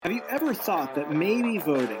Have you ever thought that maybe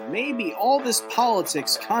voting, maybe all this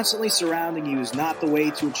politics constantly surrounding you is not the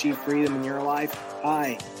way to achieve freedom in your life?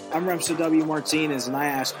 Hi, I'm Remso W. Martinez, and I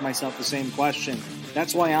ask myself the same question.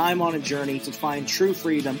 That's why I'm on a journey to find true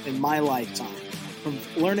freedom in my lifetime. From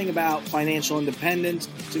learning about financial independence,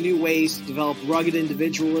 to new ways to develop rugged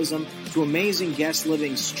individualism, to amazing guests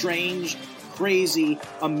living strange, crazy,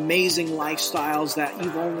 amazing lifestyles that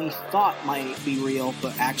you've only thought might be real,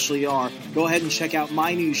 but actually are. Go ahead and check out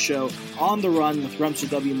my new show, On the Run with Remso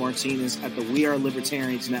W. Martinez at the We Are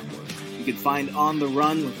Libertarians Network. You can find On the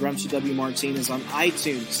Run with Remso W. Martinez on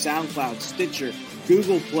iTunes, SoundCloud, Stitcher,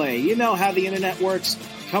 Google Play. You know how the internet works.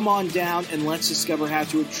 Come on down and let's discover how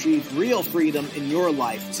to achieve real freedom in your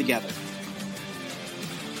life together.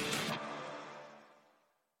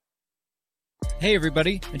 Hey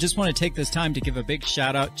everybody, I just want to take this time to give a big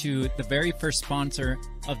shout out to the very first sponsor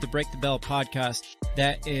of the Break the Bell podcast.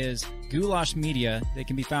 That is Goulash Media. They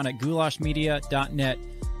can be found at goulashmedia.net.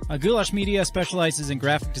 Goulash Media specializes in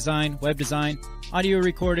graphic design, web design, audio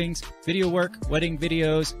recordings, video work, wedding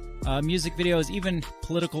videos, music videos, even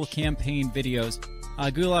political campaign videos.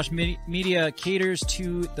 Goulash Media caters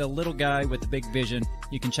to the little guy with the big vision.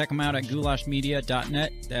 You can check them out at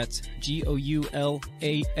goulashmedia.net. That's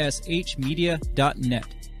Goulash media.net.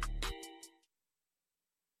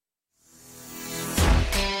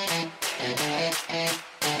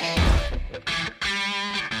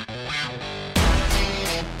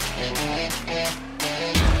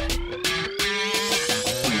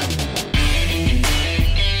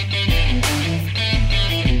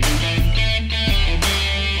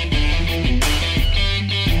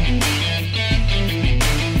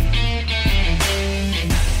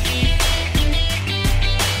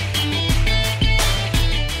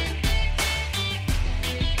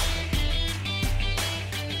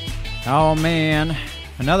 Oh man,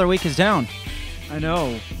 another week is down. I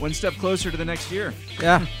know. One step closer to the next year.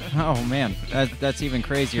 Yeah. Oh man, that's even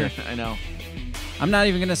crazier. I know. I'm not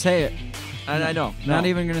even going to say it. I know. Not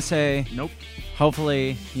even going to say. Nope.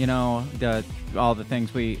 Hopefully, you know, all the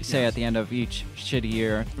things we say at the end of each shitty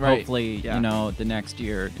year. Right. Hopefully, you know, the next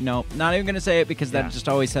year. No, not even going to say it because that just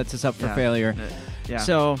always sets us up for failure.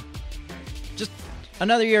 So, just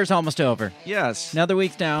another year is almost over. Yes. Another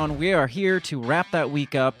week's down. We are here to wrap that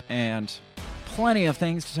week up and plenty of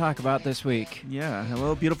things to talk about this week. Yeah.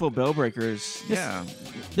 Hello, beautiful bell breakers.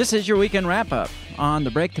 This is your weekend wrap up on the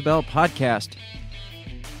Break the Bell podcast.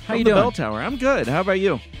 How you doing? doing? Bell Tower. I'm good. How about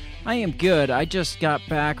you? I am good. I just got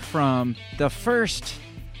back from the first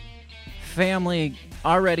family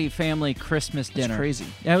Christmas dinner. That's crazy.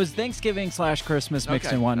 Yeah, it was Thanksgiving/Christmas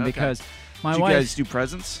mixed in one because my Did wife. you guys do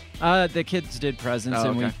presents? The kids did presents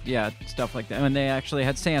and stuff like that. And they actually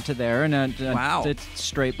had Santa there, and wow, it's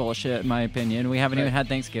straight bullshit in my opinion. We haven't even had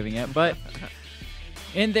Thanksgiving yet, but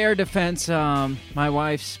in their defense, my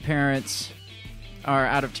wife's parents are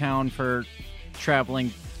out of town for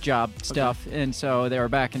traveling job stuff, and so they were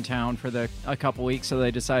back in town for a couple weeks, so they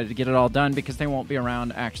decided to get it all done because they won't be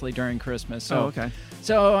around actually during Christmas. So,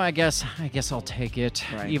 so I guess I'll take it,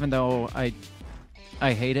 even though I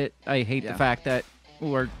hate it. I hate the fact that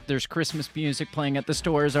there's Christmas music playing at the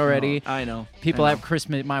stores already. I know. People have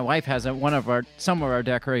Christmas. My wife has some of our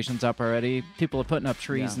decorations up already. People are putting up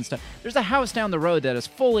trees and stuff. There's a house down the road that is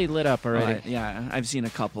fully lit up already. Yeah, I've seen a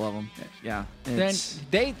couple of them. Yeah. Then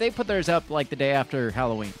they put theirs up like the day after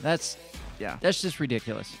Halloween. That's just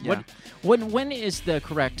ridiculous. Yeah. When is the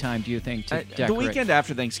correct time, do you think, to decorate? The weekend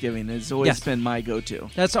after Thanksgiving has always been my go-to.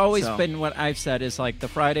 That's always been what I've said is like the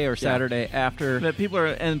Friday or Saturday after. But people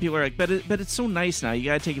are like, but it's so nice now. You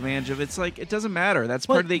got to take advantage of it. It's like, it doesn't matter. That's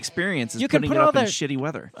part of the experience is putting it up in shitty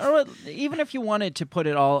weather. Or even if you wanted to put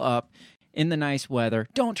it all up in the nice weather,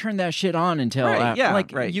 don't turn that shit on until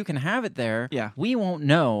you can have it there. Yeah. We won't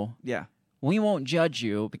know. Yeah. We won't judge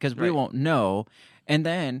you because we won't know. And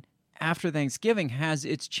then after Thanksgiving has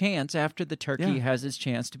its chance, after the turkey has its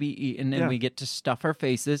chance to be eaten and we get to stuff our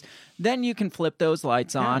faces, then you can flip those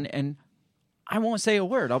lights on and I won't say a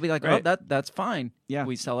word. I'll be like, oh, that's fine. Yeah.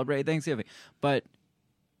 We celebrate Thanksgiving. But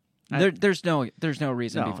there's no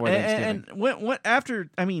reason before Thanksgiving. And after,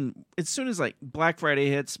 I mean, as soon as like Black Friday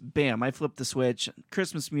hits, bam, I flip the switch.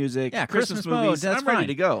 Christmas music, Christmas movies, mode, that's I'm ready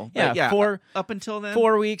to go. Yeah, up until then,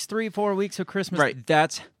 4 weeks, 3-4 weeks of Christmas. Right.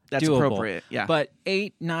 That's That's doable. appropriate. Yeah, but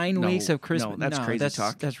 8-9 weeks of Christmas. No, that's crazy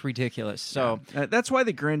talk. That's ridiculous. So that's why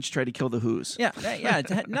the Grinch tried to kill the Who's. Yeah. It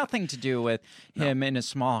had nothing to do with him and his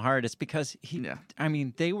small heart. It's because I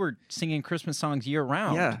mean, they were singing Christmas songs year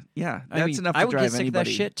round. Yeah. That's enough to I would drive get sick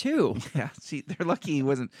anybody. of that shit too. Yeah. See, they're lucky he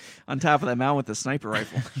wasn't on top of that mountain with a sniper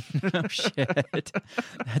rifle. Oh shit.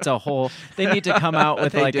 That's a whole. They need to come out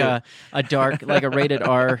with like a dark, like a rated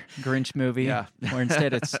R Grinch movie. Yeah. Where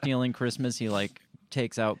instead of stealing Christmas, he like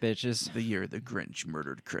takes out bitches. The year the Grinch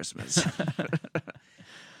murdered Christmas.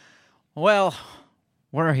 Well,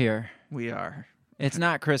 we're here. We are. It's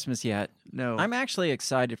not Christmas yet. No. I'm actually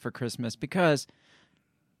excited for Christmas because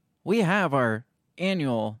we have our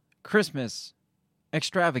annual Christmas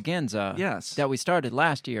extravaganza that we started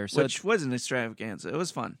last year. So which was an extravaganza. It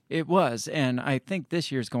was fun. It was, and I think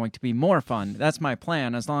this year's going to be more fun. That's my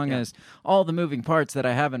plan. As long as all the moving parts that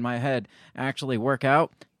I have in my head actually work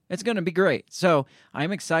out, it's going to be great. So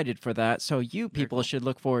I'm excited for that. So you people should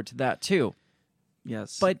look forward to that too.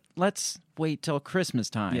 Yes. But let's wait till Christmas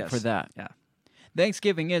time for that. Yeah.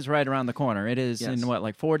 Thanksgiving is right around the corner. It is in what,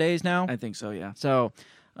 like 4 days now? I think so, yeah. So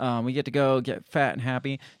we get to go get fat and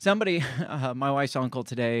happy. Somebody, my wife's uncle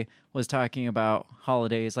today was talking about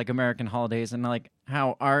holidays, like American holidays, and like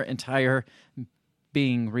how our entire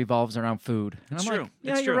being revolves around food. And it's I'm true. Like,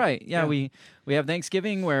 yeah, it's you're true. right. Yeah, we have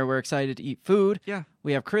Thanksgiving where we're excited to eat food. Yeah.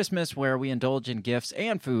 We have Christmas where we indulge in gifts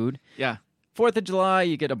and food. Yeah. 4th of July,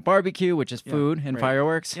 you get a barbecue, which is food and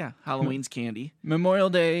fireworks. Yeah. Halloween's candy. Memorial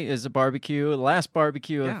Day is a barbecue. The last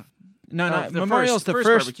barbecue. Yeah. Memorial's the first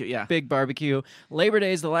barbecue, big barbecue. Labor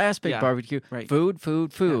Day is the last big barbecue. Right. Food.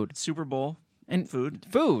 Yeah. Super Bowl. And food.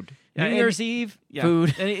 New Year's Eve,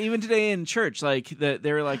 food. And even today in church, like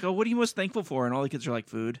they were like, "Oh, what are you most thankful for?" And all the kids are like,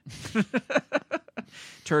 "Food,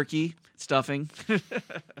 turkey, stuffing."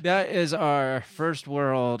 That is our first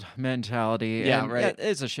world mentality. Yeah, and right.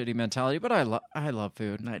 It's a shitty mentality, but I love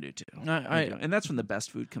food. I do too. I do. And that's when the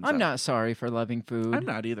best food comes out. I'm not sorry for loving food. I'm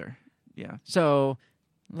not either. Yeah. So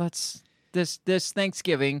let's. This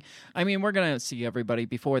Thanksgiving, I mean, we're gonna see everybody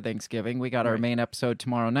before Thanksgiving. We got our main episode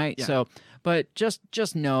tomorrow night. Yeah. So, but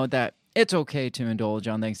just know that it's okay to indulge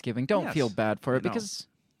on Thanksgiving. Don't feel bad for it because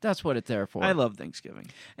that's what it's there for. I love Thanksgiving.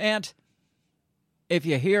 And if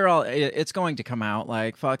you hear it's going to come out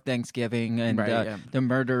like fuck Thanksgiving and the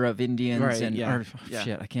murder of Indians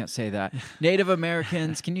shit, I can't say that. Native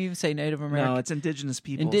Americans. Can you even say Native Americans? No, it's indigenous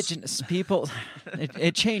people. Indigenous people.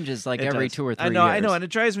 It changes like every 2 or 3 years. I know, and it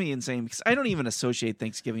drives me insane because I don't even associate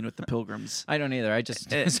Thanksgiving with the Pilgrims. I don't either. I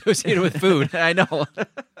just associate it with food. I know.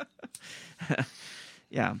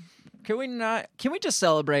 Yeah. Can we just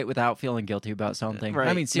celebrate without feeling guilty about something? Right.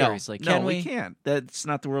 I mean, seriously, can we? No, we can't. That's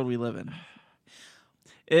not the world we live in.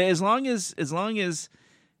 As long as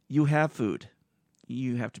you have food,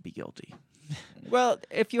 you have to be guilty. Well,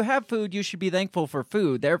 if you have food, you should be thankful for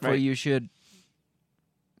food. Therefore, you should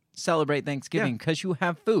celebrate Thanksgiving because you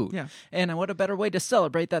have food. Yeah. And what a better way to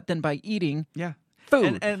celebrate that than by eating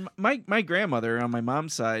food. And my grandmother on my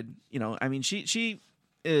mom's side, I mean, she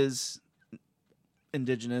is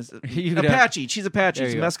indigenous. Apache. She's Apache.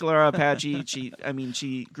 She's a Mescalero Apache.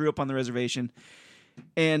 She grew up on the reservation.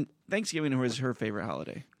 And Thanksgiving was her favorite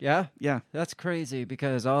holiday. Yeah? Yeah. That's crazy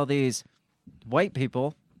because all these white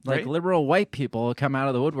people, like liberal white people, come out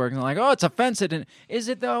of the woodwork and they're like, oh, it's offensive. And is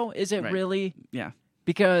it, though? Is it really? Yeah.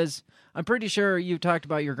 Because I'm pretty sure you talked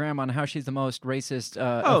about your grandma and how she's the most racist,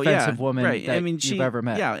 offensive woman that you've ever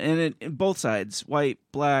met. Yeah, and both sides, white,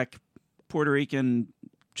 black, Puerto Rican,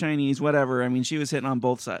 Chinese, whatever. I mean, she was hitting on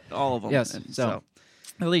both sides, all of them. Yes, so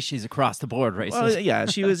at least she's across the board racist. Well, yeah,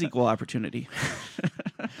 she was equal opportunity.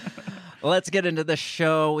 Let's get into the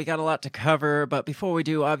show. We got a lot to cover, but before we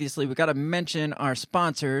do, obviously, we got to mention our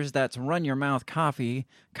sponsors. That's Run Your Mouth Coffee,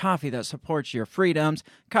 coffee that supports your freedoms,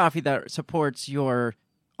 coffee that supports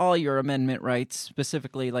all your amendment rights,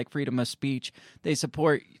 specifically like freedom of speech. They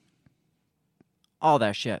support all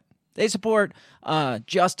that shit. They support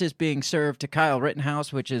justice being served to Kyle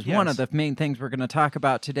Rittenhouse, which is one of the main things we're going to talk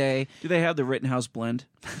about today. Do they have the Rittenhouse blend?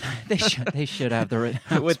 They should have the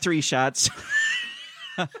Rittenhouse with 3 shots.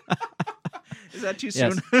 Is that too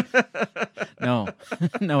soon? No,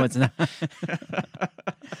 it's not.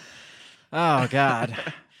 Oh, God.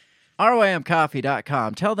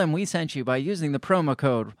 RYMcoffee.com. Tell them we sent you by using the promo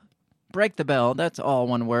code Break the Bell. That's all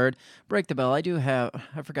one word. Break the Bell. I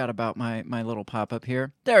forgot about my little pop-up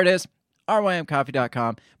here. There it is.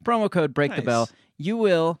 RYMcoffee.com. Promo code Break the Bell. You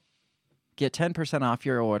will get 10% off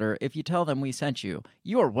your order if you tell them we sent you.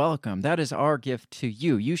 You are welcome. That is our gift to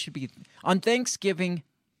you. You should be on Thanksgiving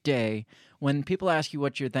Day. When people ask you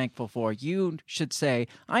what you're thankful for, you should say,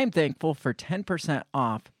 I am thankful for 10%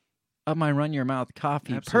 off of my Run Your Mouth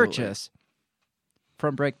coffee Absolutely. purchase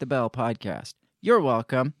from Break the Bell podcast. You're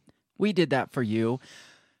welcome. We did that for you.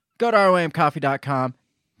 Go to rymcoffee.com.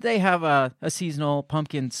 They have a seasonal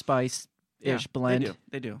pumpkin spice-ish blend.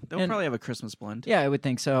 They do. They'll probably have a Christmas blend. Yeah, I would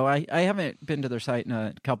think so. I haven't been to their site in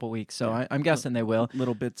a couple weeks, so I'm guessing they will.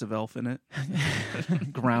 Little bits of elf in it.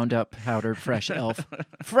 Ground up, powdered, fresh elf.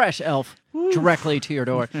 Fresh elf directly to your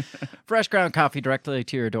door. Fresh ground coffee directly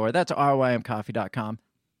to your door. That's rymcoffee.com.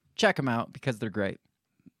 Check them out because they're great.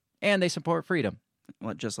 And they support freedom.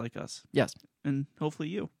 Well, just like us. Yes. And hopefully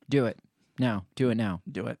you. Do it. Now. Do it now.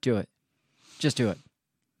 Do it. Do it. Just do it.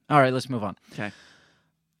 All right, let's move on. Okay.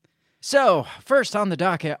 So, first on the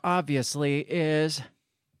docket, obviously, is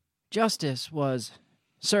justice was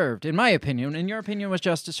served. In my opinion. In your opinion, was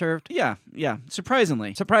justice served? Yeah.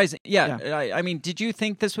 Surprisingly. Surprising. Yeah. I mean, did you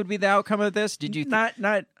think this would be the outcome of this? Did you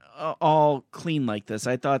not all clean like this?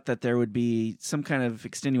 I thought that there would be some kind of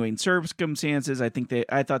extenuating circumstances. I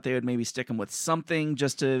thought they would maybe stick him with something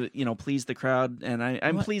just to please the crowd, and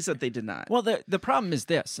I'm pleased that they did not. Well, the problem is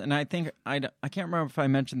this, and I think I can't remember if I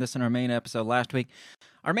mentioned this in our main episode last week.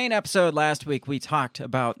 Our main episode last week, we talked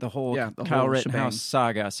about the whole Kyle Rittenhouse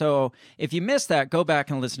saga. So if you missed that, go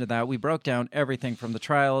back and listen to that. We broke down everything from the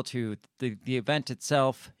trial to the event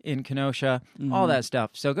itself in Kenosha, all that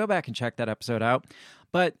stuff. So go back and check that episode out.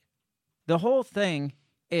 But the whole thing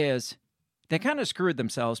is they kind of screwed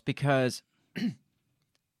themselves because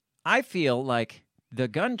I feel like the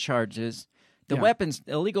gun charges,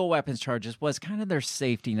 illegal weapons charges, was kind of their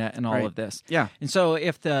safety net in all of this. Yeah. And so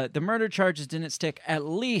if the murder charges didn't stick, at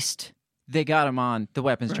least they got him on the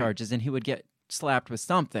weapons charges and he would get slapped with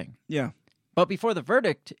something. Yeah. But before the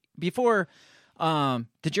verdict, before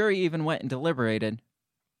the jury even went and deliberated,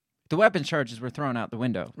 the weapons charges were thrown out the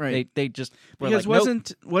window. Right. They just were because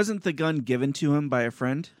like, wasn't the gun given to him by a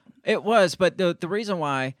friend? It was, but the reason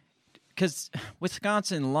why, because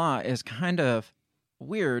Wisconsin law is kind of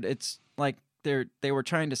weird. It's like they were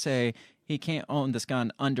trying to say he can't own this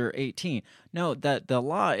gun under 18. No, that the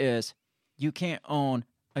law is you can't own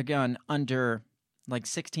a gun under like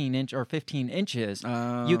 16 inch or 15 inches.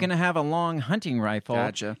 You can have a long hunting rifle.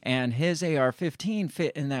 Gotcha. And his AR-15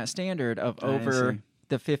 fit in that standard of over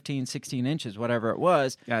the 15, 16 inches, whatever it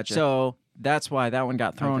was. Gotcha. So that's why that one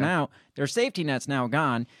got thrown out. Their safety net's now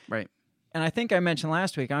gone. Right. And I think I mentioned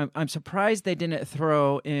last week, I'm surprised they didn't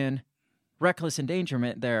throw in reckless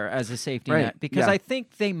endangerment there as a safety net, because I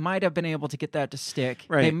think they might have been able to get that to stick.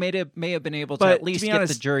 Right. They may have been able to at least get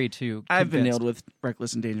the jury to I've been convinced. nailed with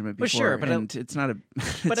reckless endangerment before. Well, sure, but it's not a...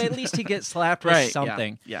 but at least he gets slapped with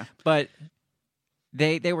something. Yeah. But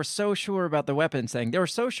they were so sure about the weapons thing. They were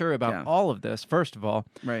so sure about all of this, first of all.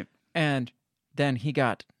 Right. And then he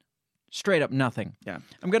got straight up nothing. Yeah.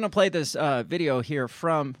 I'm going to play this video here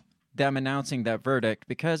from them announcing that verdict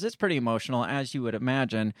because it's pretty emotional, as you would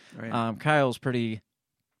imagine. Right. Kyle's pretty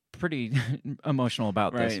emotional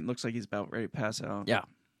about this. Right. Looks like he's about ready to pass out. Yeah.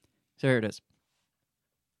 So here it is.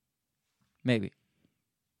 Maybe.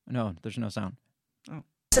 No, there's no sound. Oh.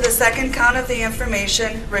 To the second count of the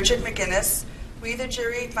information, Richard McGinnis, we the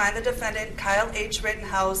jury find the defendant Kyle H.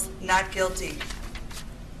 Rittenhouse not guilty.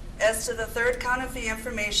 As to the third count of the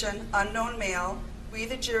information, unknown male, we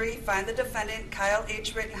the jury find the defendant Kyle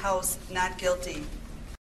H. Rittenhouse not guilty.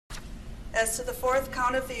 As to the fourth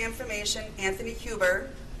count of the information, Anthony Huber,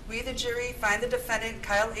 we the jury find the defendant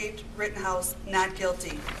Kyle H. Rittenhouse not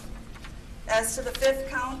guilty. As to the fifth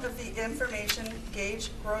count of the information, Gage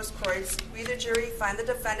Grosskreutz, we the jury find the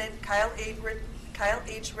defendant Kyle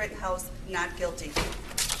H. Rittenhouse not guilty.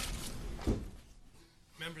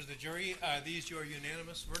 Members of the jury, are these your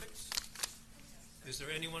unanimous verdicts? Is there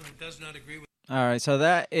anyone who does not agree with? All right, so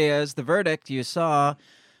that is the verdict. You saw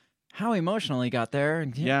how emotional he got there.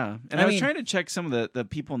 Yeah, and I was trying to check some of the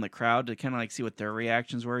people in the crowd to kind of like see what their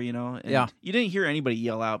reactions were, And you didn't hear anybody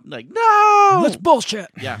yell out like, "No, that's bullshit."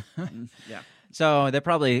 Yeah, yeah. So they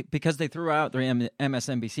probably, because they threw out their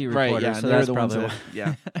MSNBC reporters, right? Yeah, so that's the probably ones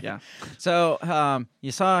that, yeah. So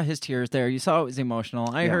you saw his tears there. You saw it was emotional.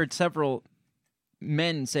 I heard several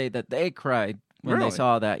men say that they cried when they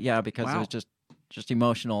saw that. Yeah, because it was just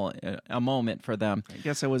emotional, a moment for them. I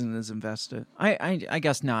guess I wasn't as invested. I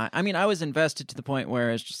guess not. I mean, I was invested to the point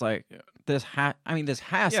where it's just like this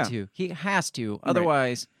has to. He has to.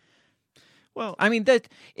 Otherwise, well, I mean that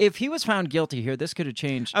if he was found guilty here, this could have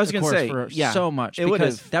changed. I was going to say for so much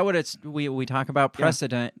because that would have. We talk about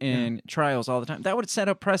precedent in trials all the time. That would have set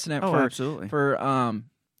up precedent for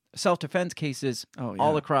self-defense cases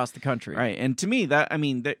all across the country. Right, and to me,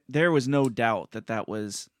 there was no doubt that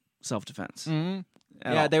was self-defense. Mm-hmm.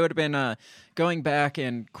 Yeah, they would have been going back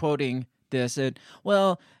and quoting this.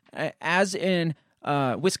 As in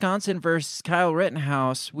Wisconsin versus Kyle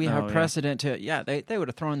Rittenhouse, we have precedent to, they would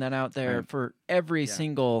have thrown that out there for every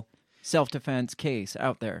single self-defense case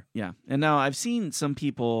out there. Yeah. And now I've seen some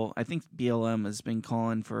people, I think BLM has been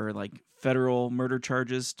calling for like federal murder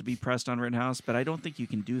charges to be pressed on Rittenhouse, but I don't think you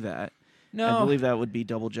can do that. No. I believe that would be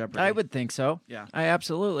double jeopardy. I would think so. Yeah. I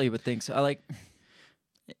absolutely would think so.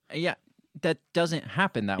 That doesn't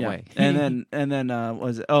happen that way. And then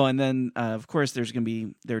of course there's going to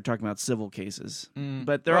be, they're talking about civil cases,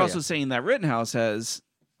 but they're also saying that Rittenhouse has,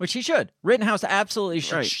 which he should. Rittenhouse absolutely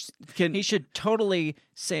should. Right. He should totally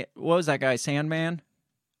say, what was that guy? Sandman?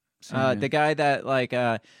 The guy that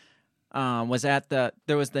was at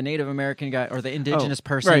there was the Native American guy or the indigenous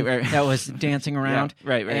person that was dancing around.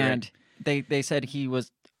 Right. And they said he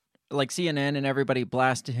was like CNN and everybody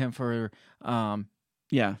blasted him for,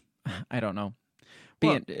 I don't know.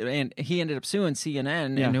 And he ended up suing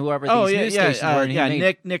CNN and whoever these news stations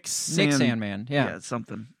were. Nick Sandman. Yeah,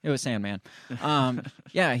 something. It was Sandman.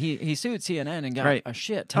 He sued CNN and got a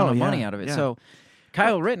shit ton of money out of it. Yeah. So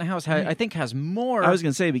Kyle Rittenhouse, I think, has more. I was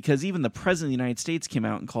going to say, because even the president of the United States came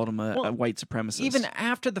out and called him a white supremacist. Even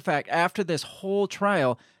after the fact, after this whole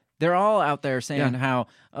trial, they're all out there saying how,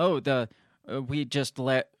 we just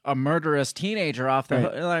let a murderous teenager off the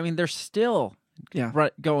hook. I mean, they're still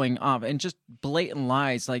going off and just blatant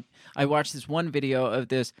lies. Like, I watched this one video of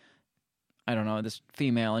this, I don't know, this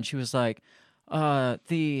female, and she was like,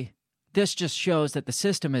 this just shows that the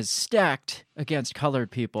system is stacked against colored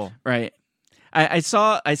people. Right. I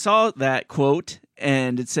saw that quote,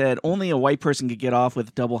 and it said only a white person could get off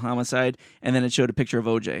with double homicide, and then it showed a picture of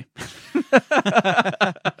OJ.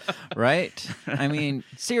 Right? I mean,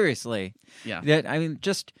 seriously. Yeah. I mean,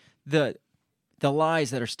 just the lies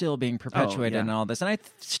that are still being perpetuated and all this. And I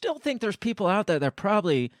still think there's people out there that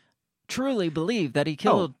probably truly believe that he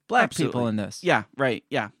killed black people in this. Yeah, right.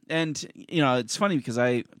 Yeah. And, it's funny because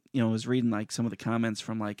I, was reading like some of the comments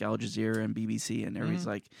from like Al Jazeera and BBC, and everybody's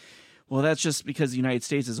like, well, that's just because the United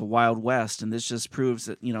States is a wild west, and this just proves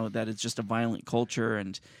that, that it's just a violent culture,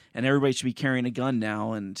 and everybody should be carrying a gun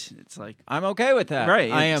now. And it's like, I'm okay with that.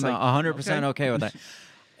 Right. I am 100% okay with that.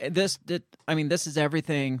 This is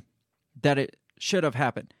everything that it should have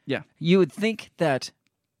happened. Yeah. You would think that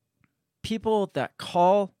people that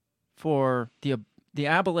call for the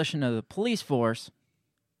abolition of the police force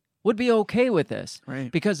would be okay with this.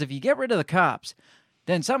 Right. Because if you get rid of the cops,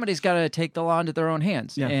 then somebody's got to take the law into their own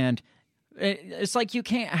hands. Yeah. And it's like you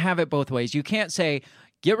can't have it both ways. You can't say,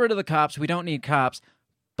 get rid of the cops, we don't need cops,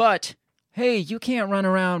 but, hey, you can't run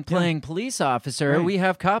around playing police officer. Right. We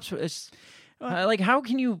have cops. Like, how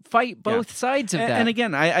can you fight both sides of that? And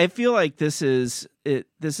again, I feel like this is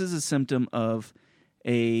a symptom of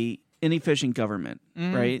a inefficient government,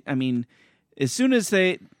 right? I mean, as soon as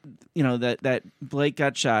they, that Blake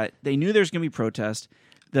got shot, they knew there was going to be protest.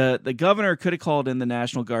 The governor could have called in the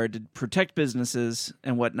National Guard to protect businesses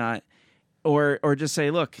and whatnot, or just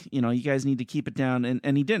say, look, you guys need to keep it down,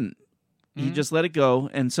 and he didn't. He just let it go,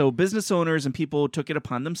 and so business owners and people took it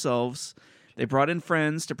upon themselves. They brought in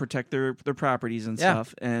friends to protect their properties and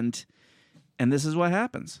stuff, and this is what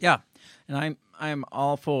happens. Yeah, and I'm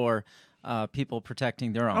all for people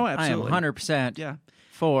protecting their own. Oh, absolutely. I am 100%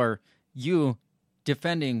 for you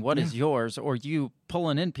defending what is yours, or you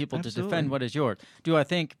pulling in people to defend what is yours. Do I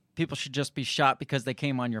think people should just be shot because they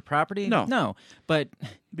came on your property? No. But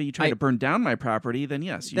you try to burn down my property, then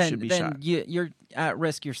yes, you should be shot. Then you're at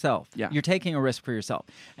risk yourself. Yeah. You're taking a risk for yourself.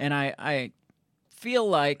 And I feel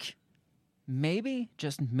like maybe,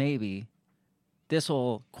 just maybe, this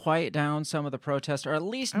will quiet down some of the protests, or at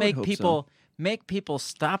least make people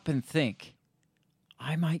stop and think,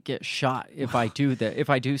 I might get shot if I do that, if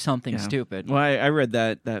I do something stupid. Well, I read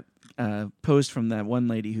that post from that one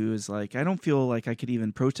lady who was like, I don't feel like I could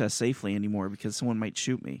even protest safely anymore because someone might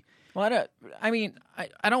shoot me. Well,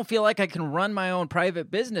 I don't feel like I can run my own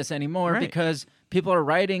private business anymore because people are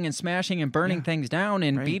rioting and smashing and burning things down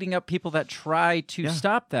and beating up people that try to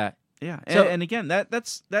stop that. Yeah, so, and again,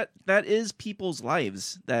 that is people's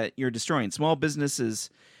lives that you're destroying. Small businesses,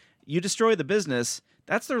 you destroy the business,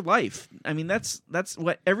 that's their life. I mean, that's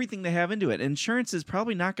what everything they have into it. Insurance is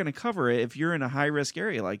probably not going to cover it if you're in a high risk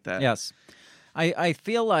area like that. Yes, I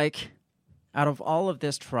feel like out of all of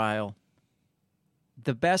this trial,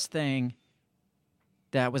 the best thing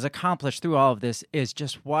that was accomplished through all of this is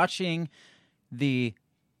just watching the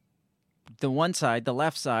one side, the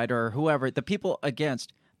left side, or whoever, the people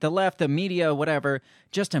against the left, the media, whatever,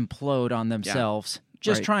 just implode on themselves,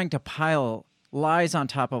 just trying to pile lies on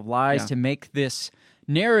top of lies to make this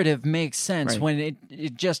narrative make sense when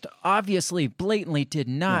it just obviously, blatantly did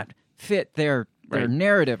not fit their their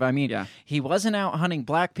narrative. I mean, he wasn't out hunting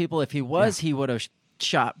black people. If he was, he would have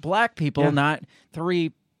shot black people, not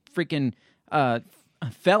 3 freaking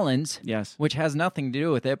felons. Yes, which has nothing to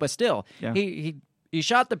do with it. But still, he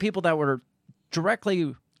shot the people that were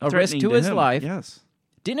directly a risk to his life. Yes,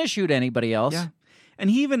 didn't shoot anybody else. Yeah, and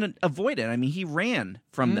he even avoided. I mean, he ran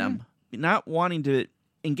from them, not wanting to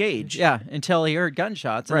engage. Yeah, until he heard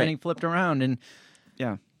gunshots, and then he flipped around and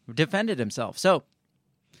defended himself. So,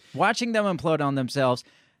 watching them implode on themselves,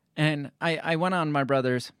 and I went on my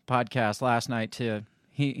brother's podcast last night to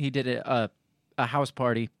he did a house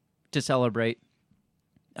party to celebrate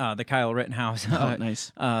the Kyle Rittenhouse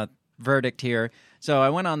nice verdict here. So I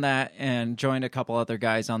went on that and joined a couple other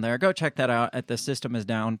guys on there. Go check that out at the System Is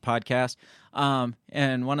Down podcast.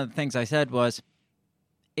 And one of the things I said was,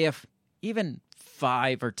 if even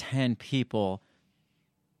 5 or 10 people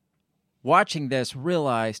watching this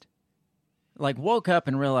woke up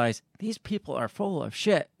and realized these people are full of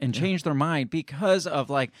shit and changed their mind because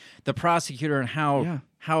of the prosecutor and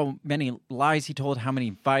how many lies he told, how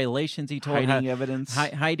many violations he told,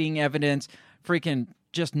 hiding evidence, freaking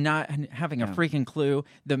just not having a freaking clue,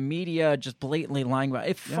 the media just blatantly lying about it.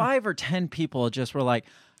 If 5 or 10 people just were like,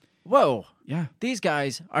 whoa, these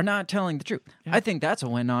guys are not telling the truth. I think that's a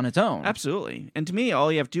win on its own. Absolutely. And to me,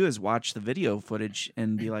 all you have to do is watch the video footage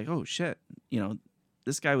and be like, oh, shit,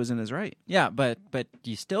 this guy was in his right. Yeah, but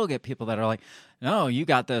you still get people that are like, no, you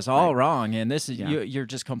got this all wrong, and this is you're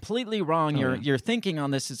just completely wrong. Your thinking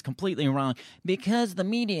on this is completely wrong because the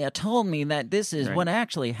media told me that this is what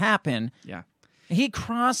actually happened. Yeah. He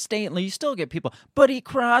crossed state lines. You still get people, but he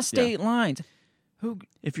crossed state lines.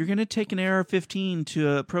 If you're going to take an AR-15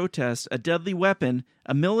 to a protest, a deadly weapon,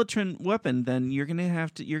 a militant weapon, then you're going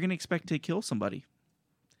to expect to kill somebody.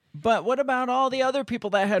 But what about all the other people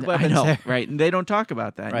that had weapons? I know, there? Right? And they don't talk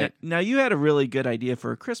about that. Right. Now, you had a really good idea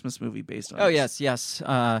for a Christmas movie based on this. Oh, yes.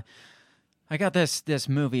 I got this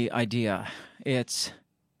movie idea. It's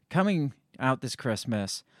coming out this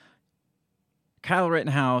Christmas. Kyle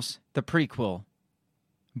Rittenhouse, the prequel,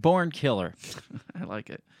 Born Killer. I like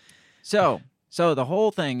it. So the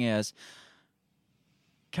whole thing is,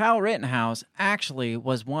 Kyle Rittenhouse actually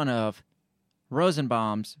was one of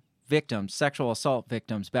Rosenbaum's victims, sexual assault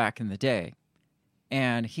victims back in the day.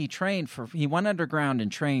 And he went underground and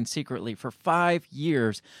trained secretly for 5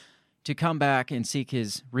 years to come back and seek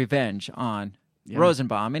his revenge on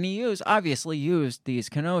Rosenbaum. And he obviously used these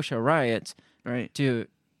Kenosha riots to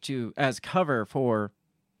as cover for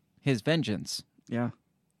his vengeance. Yeah.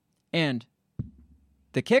 And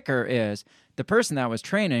the kicker is the person that was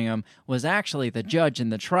training him was actually the judge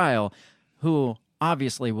in the trial, who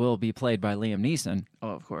obviously will be played by Liam Neeson.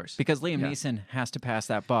 Oh, of course. Because Liam Neeson has to pass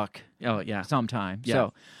that buck sometime.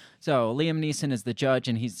 Yeah. So Liam Neeson is the judge,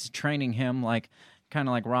 and he's training him kind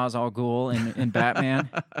of like Ra's al Ghul in Batman.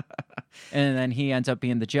 And then he ends up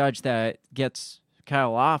being the judge that gets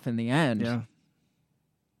Kyle off in the end. Yeah.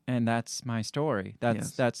 And that's my story.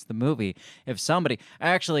 That's the movie. If somebody... I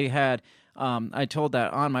actually had... I told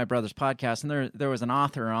that on my brother's podcast, and there was an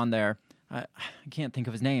author on there. I can't think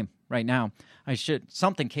of his name right now. I should...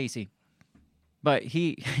 Something Casey. But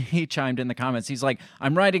he chimed in the comments. He's like,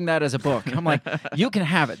 I'm writing that as a book. I'm like, you can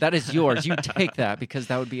have it. That is yours. You take that, because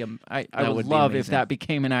that would be... I would love if that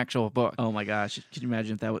became an actual book. Oh, my gosh. Can you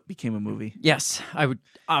imagine if that became a movie? Yes. I would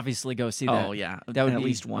obviously go see that. Oh, yeah. That would at be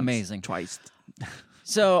least once, amazing. Twice.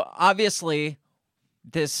 So, obviously,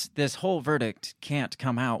 this whole verdict can't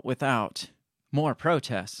come out without more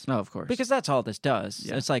protests. Oh, of course. Because that's all this does.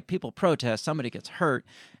 Yeah. It's like people protest, somebody gets hurt,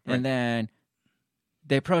 and then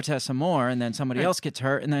they protest some more, and then somebody else gets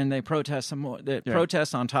hurt, and then they protest some more. They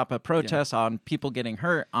protest on top of protests on people getting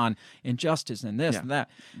hurt, on injustice and this and that.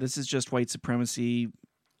 This is just white supremacy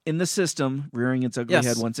in the system rearing its ugly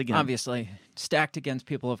head once again. Obviously, stacked against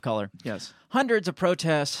people of color. Yes. Hundreds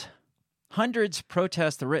protest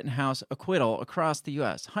the Rittenhouse acquittal across the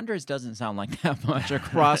U.S. Hundreds doesn't sound like that much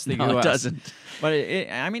across the U.S. It doesn't. But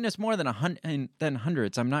it's more than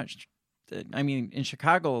hundreds. I'm not. I mean, in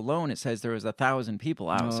Chicago alone, it says there was 1,000 people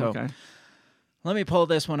out. Okay. Let me pull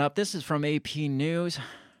this one up. This is from AP News.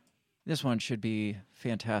 This one should be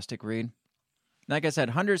fantastic read. Like I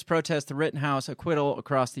said, hundreds protest the Rittenhouse acquittal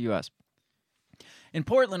across the U.S. In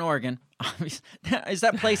Portland, Oregon, is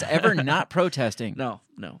that place ever not protesting? No.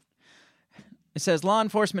 It says law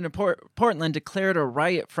enforcement in Portland declared a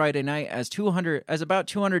riot Friday night as about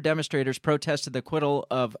 200 demonstrators protested the acquittal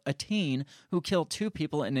of a teen who killed 2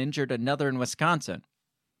 people and injured another in Wisconsin.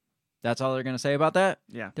 That's all they're going to say about that?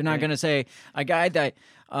 Yeah. They're not going to say a guy that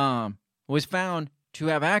was found to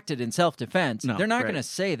have acted in self-defense. No, they're not going to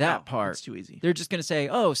say that part. It's too easy. They're just going to say,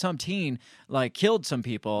 oh, some teen killed some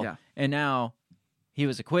people, and now he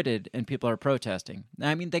was acquitted and people are protesting.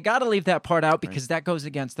 I mean, they got to leave that part out because that goes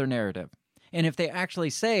against their narrative. And if they actually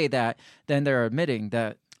say that, then they're admitting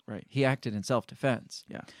that he acted in self-defense.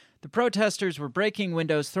 Yeah. The protesters were breaking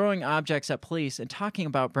windows, throwing objects at police, and talking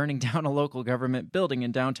about burning down a local government building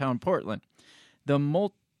in downtown Portland. The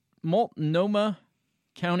Multnomah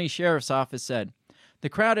County Sheriff's Office said the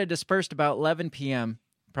crowd had dispersed about 11 p.m.,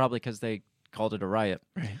 probably because they called it a riot.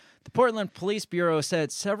 Right. The Portland Police Bureau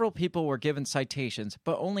said several people were given citations,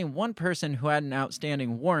 but only one person who had an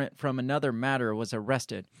outstanding warrant from another matter was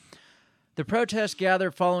arrested. The protest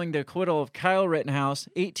gathered following the acquittal of Kyle Rittenhouse,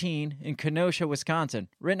 18, in Kenosha, Wisconsin.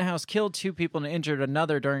 Rittenhouse killed 2 people and injured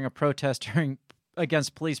another during a protest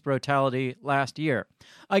against police brutality last year.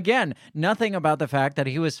 Again, nothing about the fact that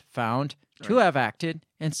he was found to have acted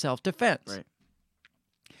in self-defense. Right.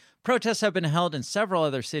 Protests have been held in several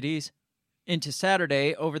other cities into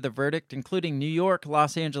Saturday over the verdict, including New York,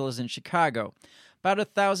 Los Angeles, and Chicago. About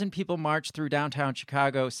 1,000 people marched through downtown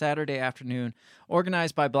Chicago Saturday afternoon,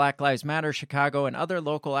 organized by Black Lives Matter Chicago and other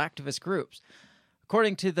local activist groups.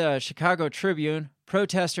 According to the Chicago Tribune,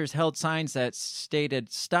 protesters held signs that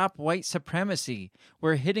stated, "Stop white supremacy.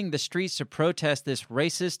 We're hitting the streets to protest this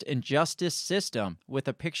racist injustice system," with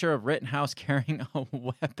a picture of Rittenhouse carrying a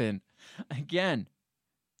weapon. Again,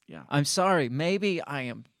 I'm sorry, maybe I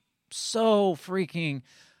am so freaking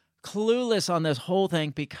clueless on this whole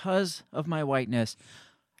thing because of my whiteness.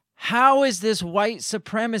 How is this white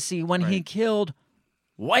supremacy when he killed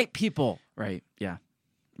white people? Right. Yeah.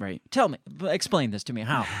 Right. Tell me, explain this to me.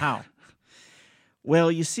 How?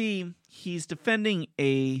 Well, you see, he's defending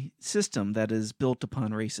a system that is built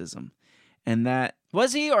upon racism. And that...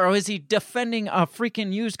 Was he, or was he defending a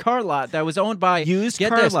freaking used car lot that was owned by... Used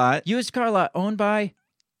car lot owned by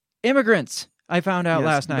immigrants, I found out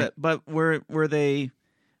last night. But were they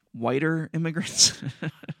whiter immigrants?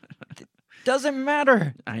 Doesn't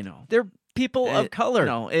matter. I know. They're people of color.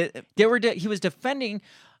 No, he was defending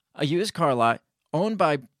a used car lot owned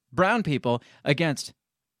by brown people against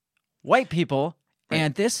white people,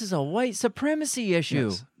 and this is a white supremacy issue.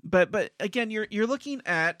 Yes. But again, you're looking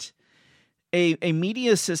at a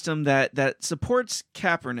media system that supports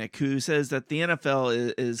Kaepernick, who says that the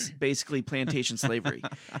NFL is basically plantation slavery.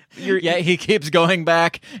 He keeps going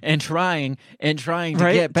back and trying to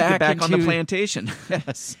get back on the plantation.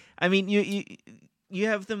 Yes. I mean, you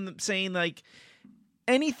have them saying like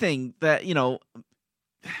anything that,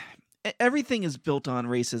 everything is built on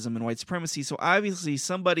racism and white supremacy. So obviously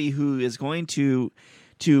somebody who is going to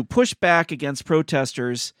push back against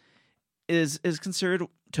protesters is considered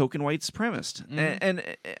token white supremacist. Mm-hmm. And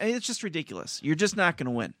it's just ridiculous. You're just not going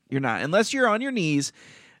to win. You're not. Unless you're on your knees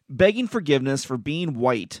begging forgiveness for being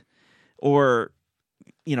white or,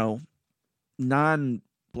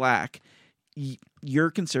 non-black, you're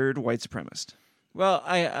considered white supremacist. Well,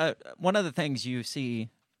 I one of the things you see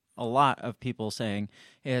a lot of people saying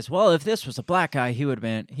is, well, if this was a black guy, he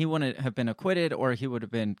wouldn't have been acquitted, or he would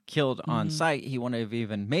have been killed on sight. He wouldn't have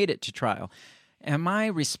even made it to trial. And my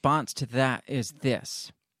response to that is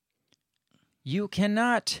this. You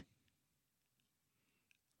cannot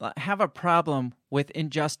have a problem with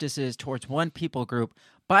injustices towards one people group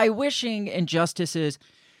by wishing injustices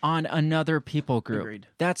on another people group. Agreed.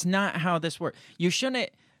 That's not how this works. You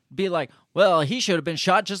shouldn't be like, well, he should have been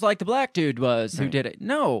shot just like the black dude was who did it.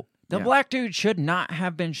 No, the black dude should not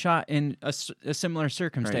have been shot in a similar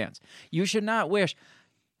circumstance. Right. You should not wish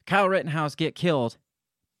Kyle Rittenhouse get killed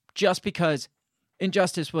just because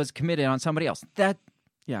injustice was committed on somebody else. That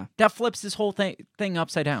flips this whole thing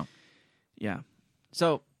upside down. Yeah.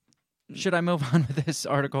 So, should I move on with this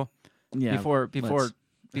article? Yeah.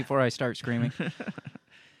 Before I start screaming.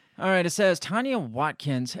 All right, it says, Tanya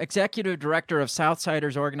Watkins, executive director of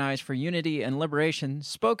Southsiders Organized for Unity and Liberation,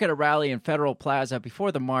 spoke at a rally in Federal Plaza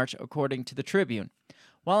before the march, according to the Tribune.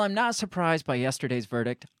 While I'm not surprised by yesterday's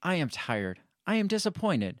verdict, I am tired. I am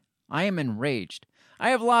disappointed. I am enraged.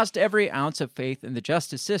 I have lost every ounce of faith in the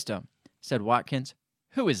justice system, said Watkins,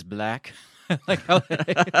 who is black. I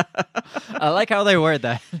like how they word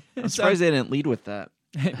that. I'm surprised they didn't lead with that.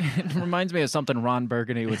 It reminds me of something Ron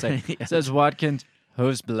Burgundy would say. It says, Watkins,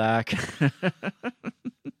 who's black?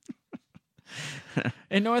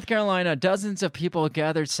 In North Carolina, dozens of people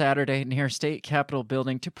gathered Saturday near State Capitol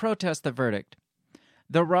building to protest the verdict.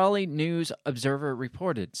 The Raleigh News Observer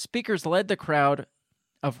reported speakers led the crowd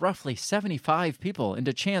of roughly 75 people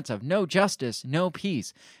into chants of no justice, no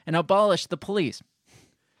peace, and abolish the police.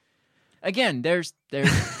 Again, there's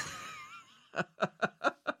that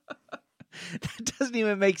doesn't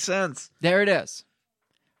even make sense. There it is.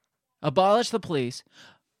 Abolish the police.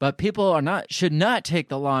 but people should not take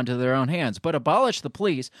the law into their own hands, but abolish the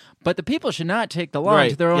police, but the people should not take the law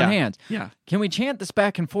into their own hands. Yeah. Can we chant this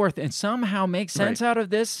back and forth and somehow make sense out of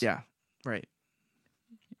this? Yeah. Right.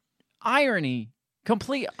 Irony.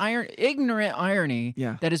 Complete ignorant irony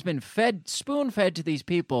that has been spoon-fed to these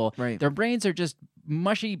people. Right. Their brains are just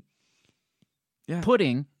mushy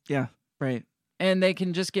pudding. Yeah, right. And they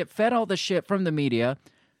can just get fed all the shit from the media.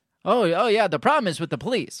 Oh yeah, the problem is with the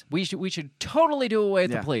police. We should totally do away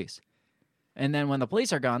with the police. And then when the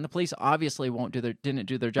police are gone, the police obviously didn't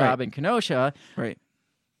do their job in Kenosha. Right.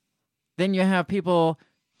 Then you have people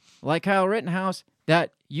like Kyle Rittenhouse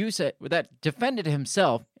that defended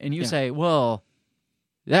himself, and you say, well,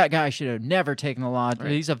 that guy should have never taken the law.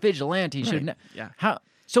 Right. He's a vigilante. He How?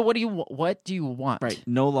 So what do you want? Right.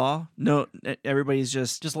 No law. No. Everybody's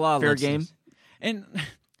just lawlessness. Fair game. And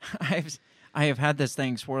I have had this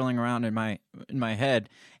thing swirling around in my head,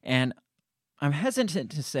 and I'm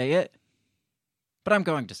hesitant to say it, but I'm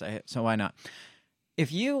going to say it. So why not?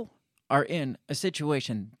 If you are in a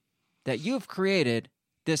situation that you've created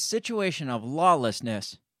this situation of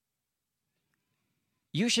lawlessness,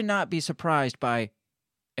 you should not be surprised by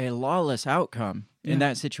a lawless outcome in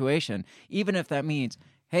that situation, even if that means,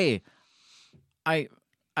 hey, I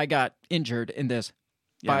got injured in this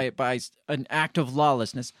by an act of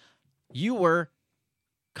lawlessness. You were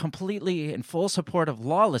completely in full support of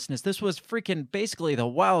lawlessness. This was freaking basically the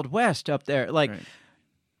Wild West up there, like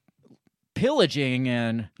pillaging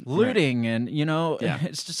and looting, and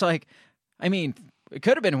it's just like, I mean, it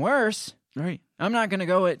could have been worse. Right. I'm not going to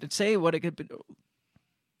go and say what it could be.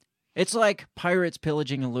 It's like pirates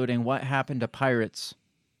pillaging and looting. What happened to pirates?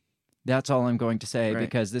 That's all I'm going to say,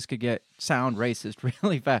 because this could sound racist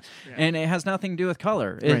really fast. Yeah. And it has nothing to do with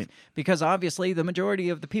color. Because obviously the majority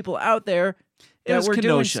of the people out there that were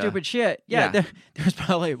doing stupid shit. Yeah. There's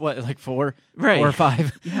probably, like 4 or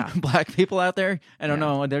 5 black people out there. I don't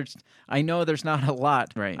know. I know there's not a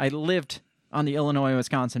lot. Right. I lived on the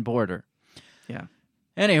Illinois-Wisconsin border. Yeah.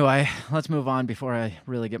 Anyway, let's move on before I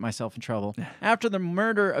really get myself in trouble. After the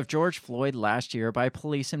murder of George Floyd last year by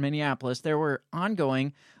police in Minneapolis, there were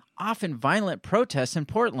ongoing, often violent protests in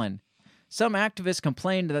Portland. Some activists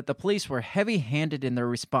complained that the police were heavy-handed in their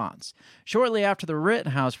response. Shortly after the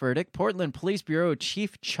Rittenhouse verdict, Portland Police Bureau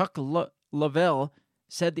Chief Chuck Lavelle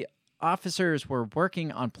said the officers were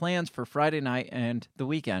working on plans for Friday night and the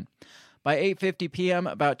weekend. By 8:50 p.m.,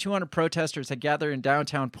 about 200 protesters had gathered in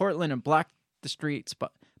downtown Portland and blocked the streets.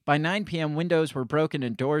 But by 9 p.m., windows were broken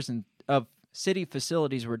and doors of city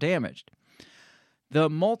facilities were damaged.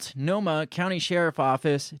 The Multnomah County Sheriff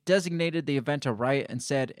Office designated the event a riot and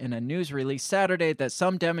said in a news release Saturday that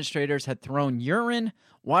some demonstrators had thrown urine,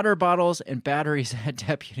 water bottles, and batteries at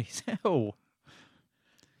deputies. Oh,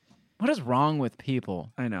 what is wrong with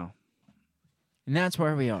people? I know. And that's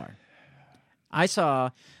where we are. I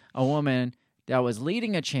saw a woman that was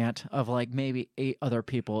leading a chant of like maybe 8 other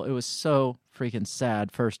people. It was so freaking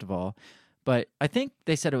sad, first of all. But I think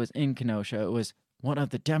they said it was in Kenosha. It was one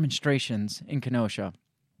of the demonstrations in Kenosha.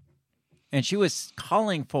 And she was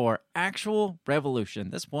calling for actual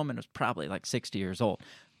revolution. This woman was probably like 60 years old.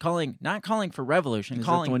 Not calling for revolution. Is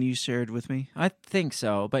that the one you shared with me? I think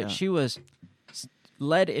so. But she was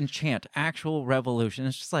led in chant, actual revolution.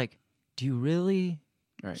 It's just like, do you really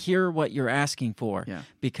hear what you're asking for? Yeah.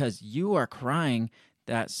 Because you are crying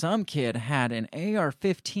that some kid had an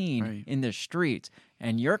AR-15 in the streets,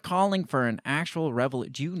 and you're calling for an actual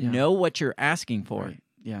revolution. Do you know what you're asking for? Right.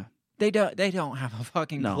 Yeah. They don't have a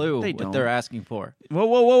fucking clue what they're asking for.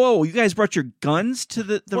 Whoa. You guys brought your guns to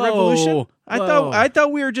the revolution? I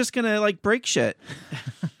thought we were just going to like break shit.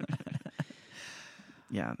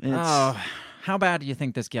 Yeah. How bad do you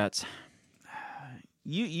think this gets?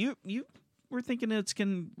 You were thinking it's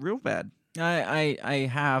getting real bad. I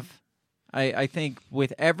think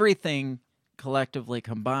with everything collectively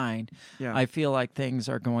combined, I feel like things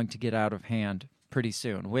are going to get out of hand pretty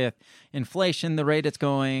soon. With inflation, the rate it's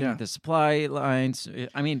going, the supply lines.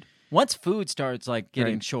 I mean, once food starts like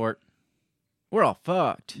getting short, we're all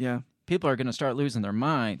fucked. Yeah. People are going to start losing their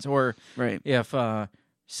minds. Or if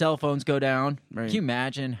cell phones go down, can you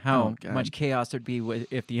imagine how much chaos there'd be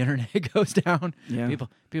if the internet goes down? Yeah.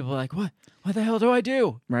 People are like, what the hell do I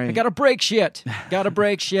do? Right. I got to break shit. Got to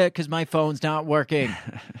break shit because my phone's not working.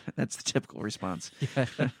 That's the typical response.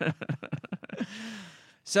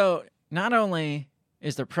 So not only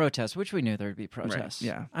is there protests, which we knew there would be protests. Right.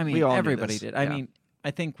 Yeah. I mean, everybody did. I mean,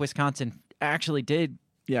 I think Wisconsin actually did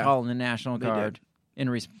call in the National Guard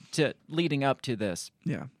leading up to this.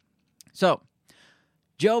 Yeah. So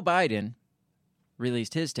Joe Biden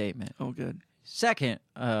released his statement. Oh, good. Second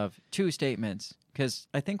of 2 statements, because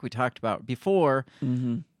I think we talked about before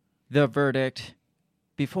the verdict,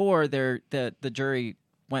 before the jury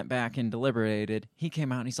went back and deliberated, he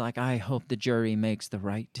came out and he's like, I hope the jury makes the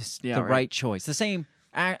right choice. The same,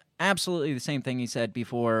 absolutely the same thing he said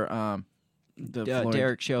before the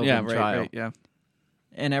Derek Chauvin trial. Right, yeah.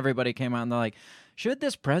 And everybody came out and they're like, should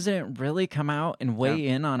this president really come out and weigh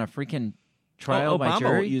in on a freaking trial by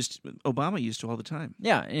jury? Obama used to all the time.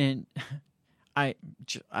 Yeah, and I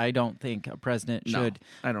don't think a president should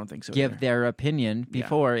I don't think so give either. their opinion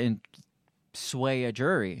before and sway a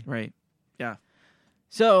jury. Right, yeah.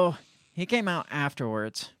 So he came out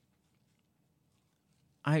afterwards.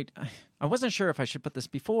 I wasn't sure if I should put this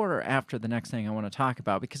before or after the next thing I want to talk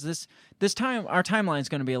about, because this time our timeline is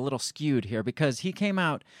going to be a little skewed here, because he came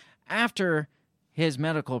out after his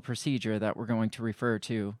medical procedure that we're going to refer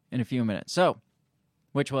to in a few minutes. So,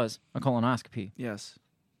 which was a colonoscopy. Yes.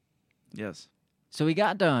 So he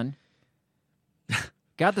got done,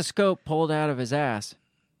 got the scope pulled out of his ass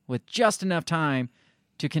with just enough time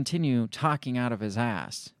to continue talking out of his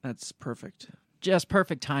ass. That's perfect. Just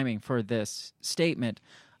perfect timing for this statement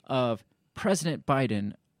of President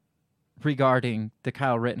Biden regarding the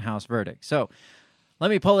Kyle Rittenhouse verdict. So let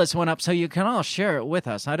me pull this one up so you can all share it with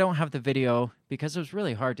us. I don't have the video because it was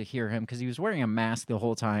really hard to hear him because he was wearing a mask the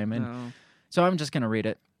whole time. And so I'm just going to read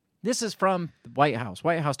it. This is from the White House,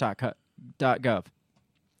 whitehouse.gov.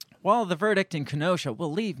 While the verdict in Kenosha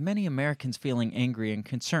will leave many Americans feeling angry and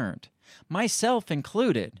concerned, myself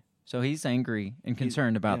included, so he's angry and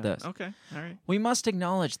concerned about this. Okay, all right. We must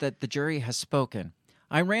acknowledge that the jury has spoken.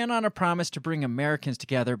 I ran on a promise to bring Americans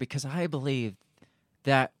together because I believe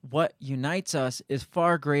that what unites us is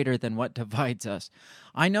far greater than what divides us.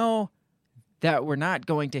 I know that we're not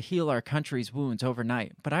going to heal our country's wounds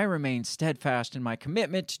overnight, but I remain steadfast in my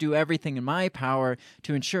commitment to do everything in my power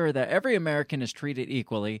to ensure that every American is treated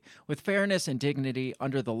equally, with fairness and dignity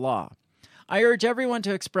under the law. I urge everyone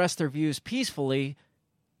to express their views peacefully,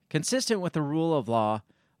 consistent with the rule of law.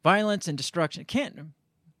 Violence and destruction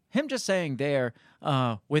him just saying there,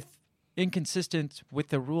 with inconsistent with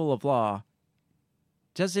the rule of law,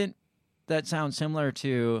 doesn't that sound similar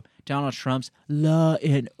to Donald Trump's law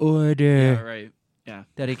and order? Yeah, right. Yeah.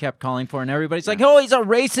 That he kept calling for, and everybody's like, oh, he's a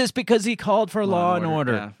racist because he called for law and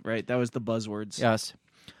order. Yeah, right. That was the buzzwords. Yes.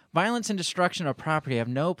 Violence and destruction of property have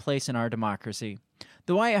no place in our democracy.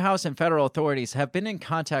 The White House and federal authorities have been in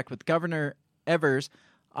contact with Governor Evers'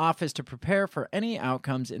 office to prepare for any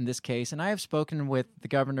outcomes in this case, and I have spoken with the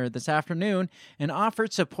governor this afternoon and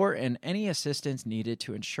offered support and any assistance needed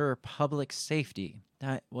to ensure public safety.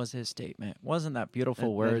 That was his statement. Wasn't that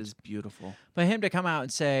beautiful words? That is beautiful. But him to come out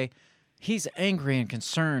and say he's angry and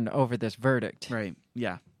concerned over this verdict. Right,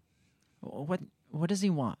 yeah. What does he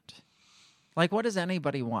want? Like, what does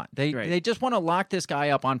anybody want? They just want to lock this guy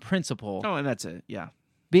up on principle. Oh, and that's it, yeah.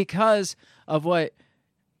 Because of what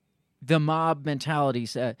the mob mentality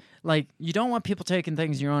said. Like, you don't want people taking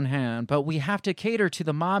things in your own hand, but we have to cater to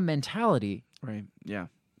the mob mentality. Right, yeah.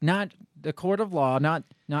 Not the court of law, not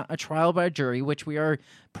a trial by jury, which we are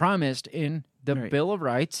promised in the Bill of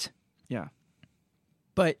Rights. Yeah.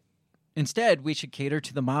 But instead, we should cater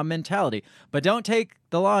to the mob mentality. But don't take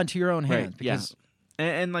the law into your own hands. Right, because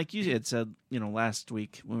and like you had said, last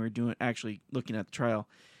week when we were looking at the trial,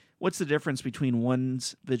 what's the difference between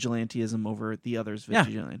one's vigilantism over the other's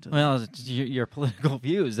vigilantism? Well, it's your political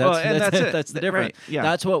views. That's it. That's the difference. Right. Yeah.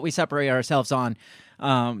 That's what we separate ourselves on.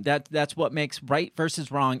 That's what makes right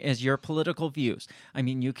versus wrong is your political views. I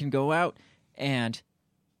mean, you can go out and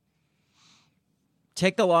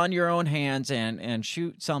take the law in your own hands and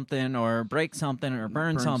shoot something or break something or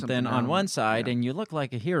burn something on one side, and you look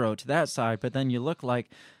like a hero to that side, but then you look like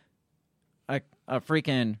a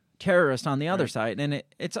freaking terrorist on the other side. And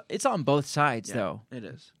it's on both sides, though. It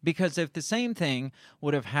is. Because if the same thing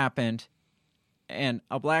would have happened and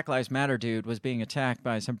a Black Lives Matter dude was being attacked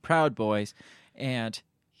by some Proud Boys and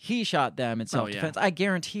he shot them in self-defense, I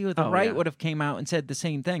guarantee you the right would have came out and said the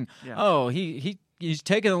same thing. Yeah. Oh, he's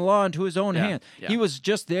taking the law into his own hands. Yeah. He was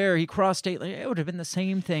just there. He crossed state line. It would have been the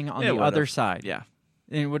same thing on the other side. Yeah.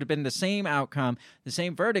 And it would have been the same outcome. The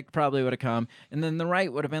same verdict probably would have come. And then the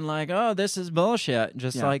right would have been like, oh, this is bullshit,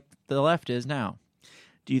 just like the left is now.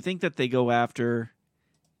 Do you think that they go after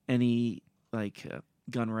any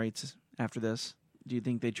gun rights after this? Do you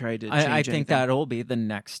think they tried to change I think that'll be the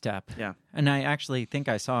next step. Yeah. And I actually think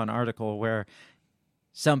I saw an article where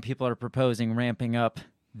some people are proposing ramping up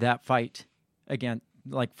that fight again,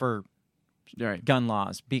 for gun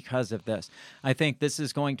laws because of this. I think this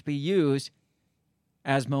is going to be used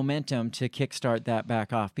as momentum to kickstart that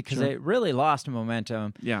back off because it really lost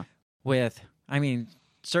momentum. Yeah.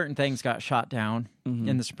 Certain things got shot down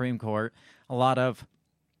in the Supreme Court. A lot of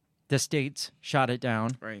the states shot it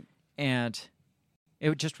down. Right. And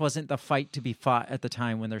it just wasn't the fight to be fought at the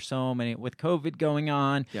time when there's so many, with COVID going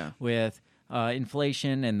on, with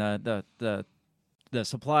inflation and the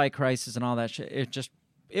supply crisis and all that shit.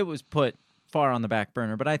 It was put far on the back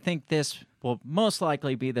burner. But I think this will most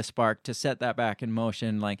likely be the spark to set that back in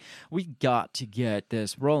motion. Like, we got to get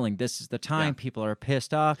this rolling. This is the time. People are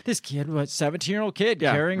pissed off. This kid was 17-year-old kid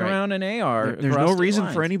carrying around an AR. There's no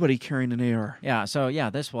reason for anybody carrying an AR. Yeah, so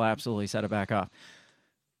this will absolutely set it back off.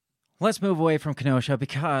 Let's move away from Kenosha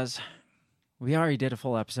because we already did a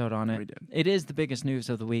full episode on it. We did. It is the biggest news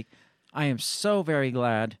of the week. I am so very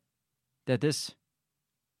glad that this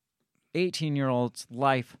 18-year-old's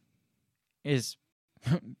life is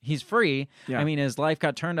he's free. Yeah. I mean, his life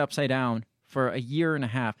got turned upside down for a year and a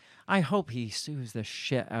half. I hope he sues the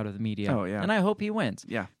shit out of the media. Oh, yeah. And I hope he wins.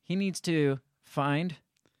 Yeah. He needs to find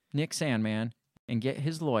Nick Sandmann and get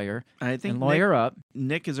his lawyer and lawyer up.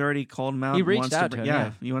 Nick has already called him out. He reached out to him.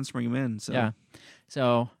 Yeah, he wants to bring him in. So. Yeah.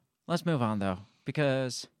 So let's move on, though,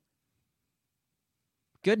 because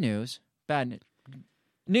good news, bad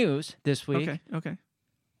news this week. Okay.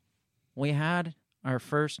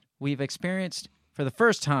 We've experienced for the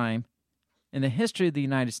first time in the history of the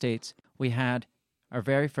United States, we had our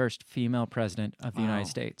very first female president of the United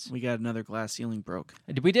States. We got another glass ceiling broke.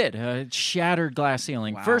 We did. A shattered glass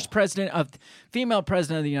ceiling. Wow. First female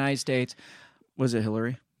president of the United States. Was it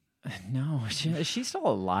Hillary? No, she's still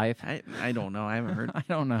alive. I don't know. I haven't heard. I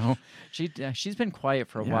don't know. She's been quiet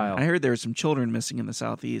for a while. I heard there were some children missing in the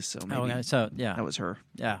Southeast, so maybe that was her.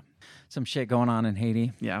 Yeah. Some shit going on in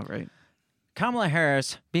Haiti. Yeah, right. Kamala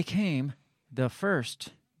Harris became the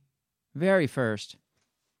very first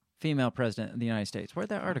female president of the United States. Where'd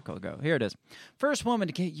that article go? Here it is. First woman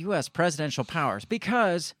to get U.S. presidential powers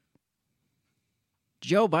because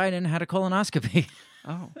Joe Biden had a colonoscopy.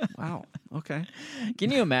 Oh, wow. Okay.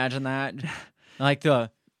 Can you imagine that? Like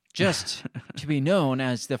just to be known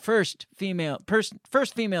as the first female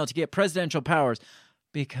to get presidential powers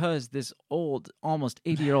because this old, almost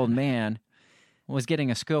 80-year-old man was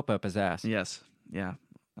getting a scope up his ass. Yes. Yeah.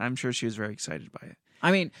 I'm sure she was very excited by it.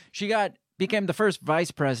 I mean, she became the first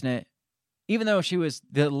vice president, even though she was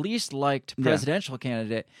the least liked presidential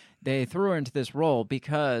candidate. They threw her into this role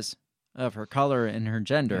because of her color and her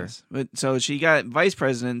gender. Yes. But, so she got vice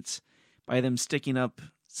president by them sticking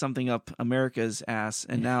something up America's ass,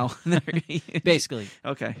 and now basically.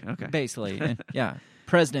 Okay. Basically, and,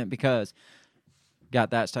 president because got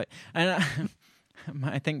that stuff. And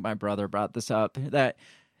I think my brother brought this up that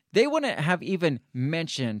they wouldn't have even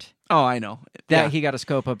mentioned. Oh, I know that he got a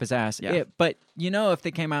scope up his ass. Yeah. But if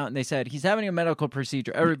they came out and they said he's having a medical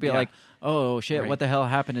procedure, everybody would be like, "Oh shit, what the hell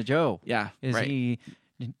happened to Joe? Yeah,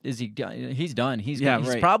 Is he done? He's done. He's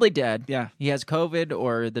probably dead. Yeah. He has COVID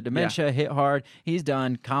or the dementia hit hard. He's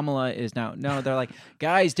done. Kamala is now. No, they're like,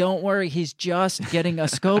 guys, don't worry. He's just getting a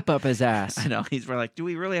scope up his ass. I know. We're like, do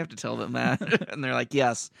we really have to tell them that? And they're like,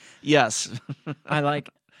 yes.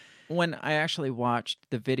 When I actually watched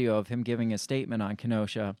the video of him giving a statement on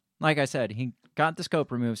Kenosha, like I said, he got the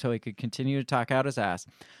scope removed so he could continue to talk out his ass.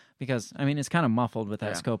 Because, I mean, it's kind of muffled with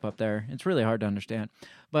that scope up there. It's really hard to understand.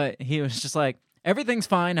 But he was just like, everything's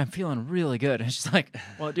fine. I'm feeling really good. It's just like,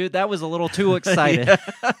 well, dude, that was a little too excited.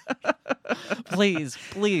 Please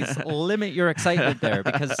limit your excitement there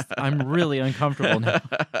because I'm really uncomfortable now.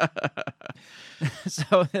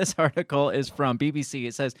 So this article is from BBC.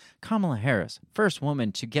 It says, Kamala Harris, first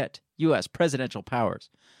woman to get U.S. presidential powers.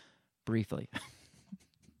 Briefly.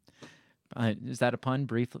 Is that a pun?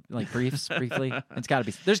 Briefly? It's got to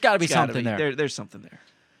be. There's got to be something there. There's something there.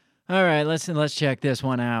 All right, let's check this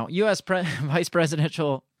one out. U.S. Vice President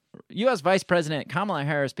Kamala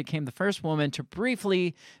Harris became the first woman to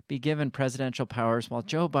briefly be given presidential powers while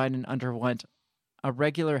Joe Biden underwent a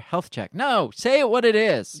regular health check. No, say it what it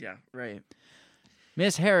is. Yeah, right.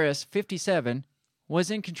 Miss Harris, 57, was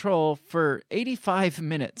in control for 85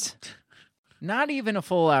 minutes. Not even a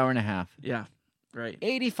full hour and a half. Yeah. Right.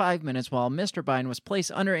 85 minutes while Mr. Biden was placed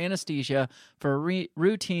under anesthesia for a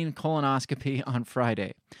routine colonoscopy on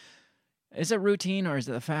Friday. Is it routine or is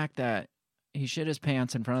it the fact that he shit his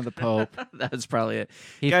pants in front of the Pope? That's probably it.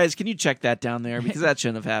 Guys, can you check that down there? Because that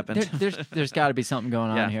shouldn't have happened. There's got to be something going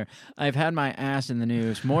on here. I've had my ass in the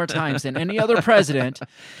news more times than any other president.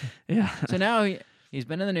 Yeah. So now he's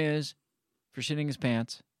been in the news for shitting his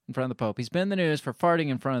pants in front of the Pope. He's been in the news for farting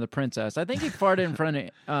in front of the princess. I think he farted in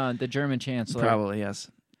front of the German chancellor. Probably, yes.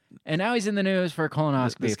 And now he's in the news for a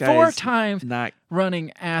colonoscopy. 4 times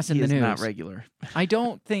running ass in the news. He is not regular. I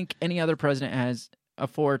don't think any other president has a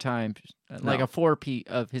 4 times, like a 4-peat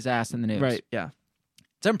of his ass in the news. Right, yeah.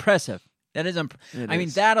 It's impressive. That is I mean,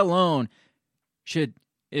 that alone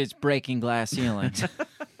is breaking glass ceilings.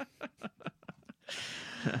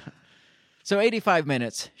 So 85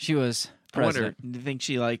 minutes she was president. I wonder, do you think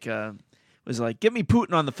she was like, get me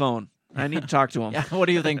Putin on the phone. I need to talk to him. Yeah, what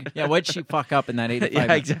do you think? Yeah, what'd she fuck up in that 85 Yeah,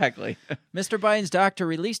 minutes? exactly. Mr. Biden's doctor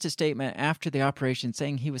released a statement after the operation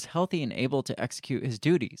saying he was healthy and able to execute his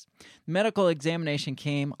duties. The medical examination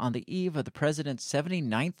came on the eve of the president's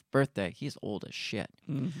 79th birthday. He's old as shit.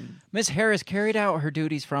 Mm-hmm. Ms. Harris carried out her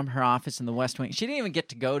duties from her office in the West Wing. She didn't even get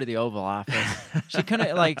to go to the Oval Office. She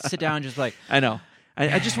couldn't sit down and just like... I know.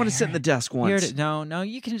 I just want to sit in the desk once. No,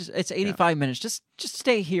 you can just... It's 85 minutes. Just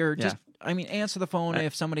stay here. Yeah. Answer the phone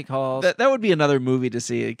if somebody calls. That would be another movie to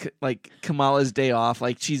see, like Kamala's day off.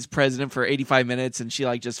 Like she's president for 85 minutes and she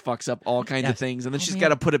just fucks up all kinds of things, and then she's got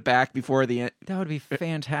to put it back before the end. That would be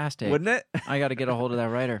fantastic, wouldn't it? I got to get a hold of that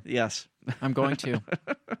writer. Yes, I'm going to.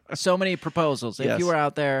 So many proposals. If you were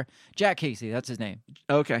out there, Jack Casey, that's his name.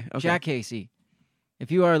 Okay. Jack Casey,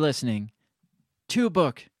 if you are listening, 2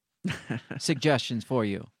 book suggestions for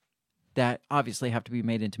you that obviously have to be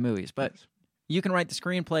made into movies, but. You can write the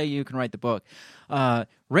screenplay, you can write the book.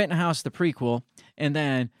 Rittenhouse, the prequel, and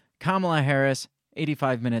then Kamala Harris,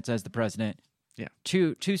 85 minutes as the president. Yeah.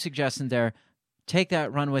 Two suggestions there. Take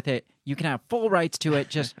that, run with it. You can have full rights to it.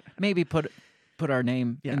 Just maybe put our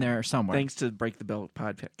name in there somewhere. Thanks to Break the Bell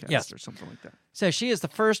podcast or something like that. So she is the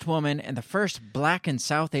first woman and the first Black and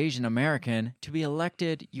South Asian American to be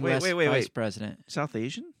elected U.S. Vice President. South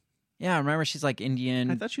Asian? Yeah, remember she's like Indian.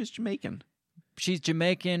 I thought she was Jamaican. She's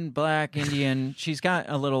Jamaican, Black, Indian. She's got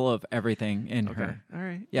a little of everything in her. All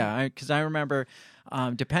right. Yeah, because I remember,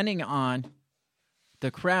 depending on the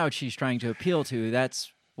crowd she's trying to appeal to,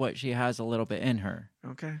 that's what she has a little bit in her.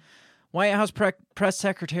 Okay. White House Press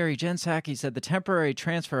Secretary Jen Psaki said the temporary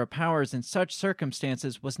transfer of powers in such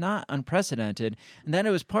circumstances was not unprecedented, and that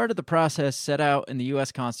it was part of the process set out in the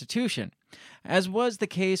U.S. Constitution. As was the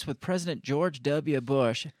case with President George W.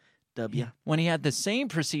 Bush, when he had the same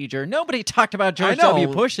procedure. Nobody talked about George W.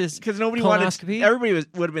 Bush's because nobody colonoscopy. Everybody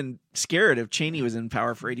would have been scared if Cheney was in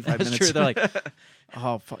power for 85 minutes. That's true. They're like,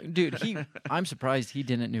 oh, fuck. Dude, I'm surprised he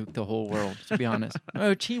didn't nuke the whole world, to be honest.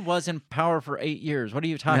 Oh, he was in power for 8 years. What are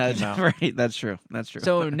you talking about? Right, that's true.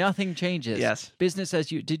 So nothing changes. Yes. Business as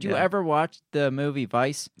you. Did you ever watch the movie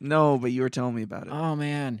Vice? No, but you were telling me about it. Oh,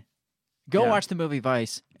 man. Go watch the movie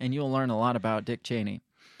Vice, and you'll learn a lot about Dick Cheney.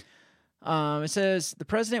 It says, the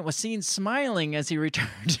president was seen smiling as he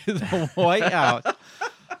returned to the White House.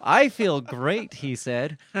 I feel great, he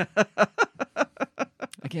said.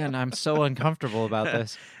 Again, I'm so uncomfortable about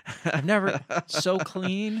this. I've never... So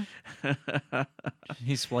clean.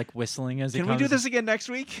 He's like whistling as he comes. Can we do this again next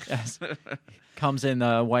week? Yes. Comes in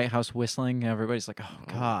the White House whistling. Everybody's like, oh,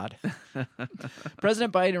 God.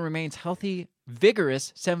 President Biden remains healthy,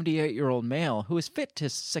 vigorous 78-year-old male who is fit to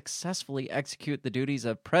successfully execute the duties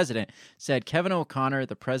of president, said Kevin O'Connor,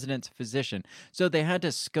 the president's physician. So they had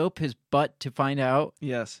to scope his butt to find out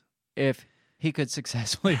if he could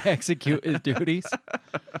successfully execute his duties.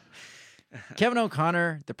 Kevin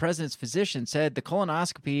O'Connor, the president's physician, said the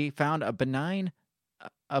colonoscopy found a benign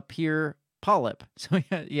appear polyp. So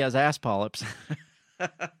he has ass polyps.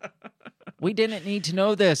 We didn't need to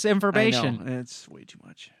know this information. I know. It's way too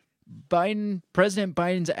much. President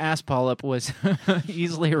Biden's ass polyp was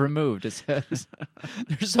easily removed. It says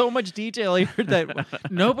there's so much detail here that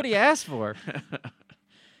nobody asked for.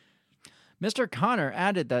 Mr. Connor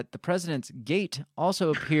added that the president's gait also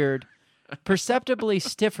appeared perceptibly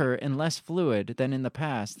stiffer and less fluid than in the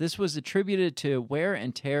past. This was attributed to wear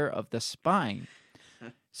and tear of the spine.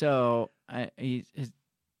 So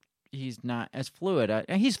he's not as fluid.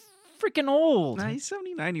 He's freaking old. Nah, he's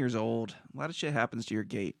 79 years old. A lot of shit happens to your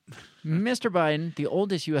gait. Mr. Biden, the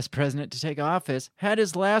oldest U.S. president to take office, had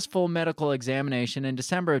his last full medical examination in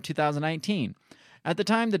December of 2019. At the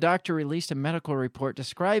time, the doctor released a medical report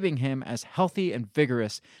describing him as healthy and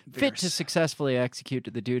vigorous, fit to successfully execute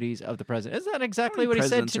the duties of the president. Is that exactly what he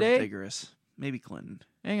said today? Vigorous. Maybe Clinton.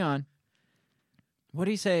 Hang on. What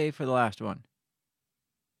did he say for the last one?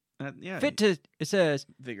 It says...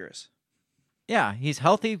 Vigorous. Yeah, he's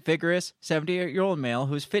healthy, vigorous, 78-year-old male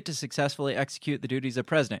who's fit to successfully execute the duties of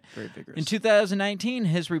president. Very vigorous. In 2019,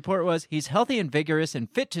 his report was he's healthy and vigorous and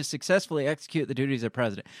fit to successfully execute the duties of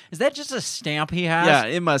president. Is that just a stamp he has? Yeah,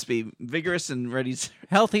 it must be. Vigorous and ready.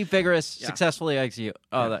 Healthy, vigorous, successfully execute.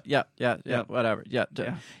 Oh, whatever. Yeah.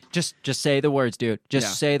 Just say the words, dude.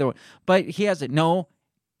 Just say the words. But he has it. No,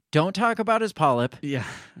 don't talk about his polyp. Yeah.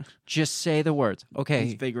 Just say the words. Okay.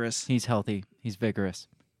 He's vigorous. He's healthy. He's vigorous.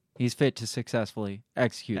 He's fit to successfully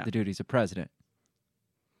execute the duties of president.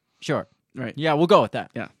 Sure. Right. Yeah, we'll go with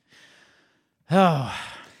that. Yeah. Oh.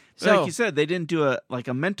 So, like you said, they didn't do a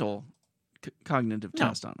mental cognitive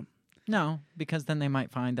test on him. No, because then they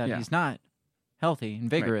might find that he's not healthy and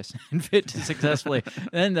vigorous and fit to successfully.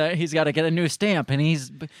 Then he's got to get a new stamp, and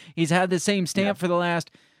he's had the same stamp for the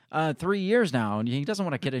last 3 years now, and he doesn't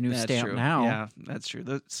want to get a new stamp now. Yeah, that's true.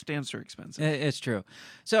 The stamps are expensive. It's true.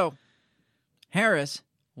 So Harris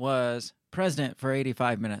was president for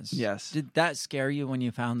 85 minutes. Yes. Did that scare you when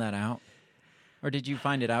you found that out? Or did you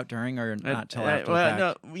find it out during or not till after the fact?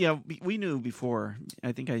 No, yeah, we knew before.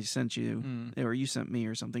 I think I sent you, or you sent me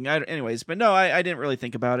or something. Anyways, but no, I didn't really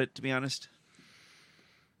think about it, to be honest.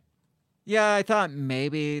 Yeah, I thought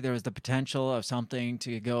maybe there was the potential of something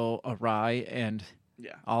to go awry, and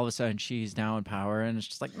all of a sudden she's now in power, and it's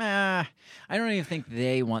just like, I don't even think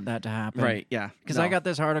they want that to happen. Right, yeah. Because I got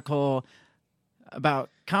this article about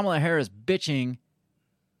Kamala Harris bitching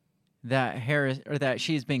that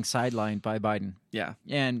she's being sidelined by Biden. Yeah.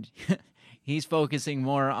 And he's focusing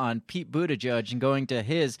more on Pete Buttigieg and going to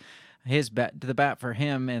the bat for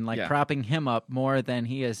him and propping him up more than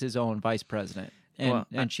he is his own vice president.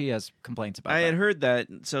 And she has complaints about that. I had heard that,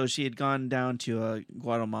 so she had gone down to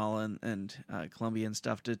Guatemala and Colombia and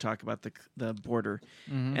stuff to talk about the border.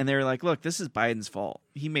 Mm-hmm. And they were like, look, this is Biden's fault.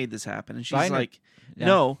 He made this happen. And she's like,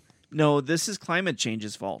 no, this is climate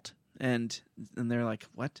change's fault. And they're like,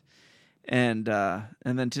 what? And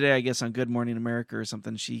then today, I guess on Good Morning America or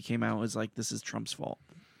something, she came out and was like, this is Trump's fault.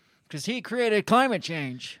 Because he created climate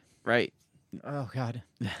change. Right. Oh, God.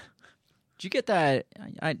 Did you get that?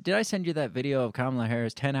 Did I send you that video of Kamala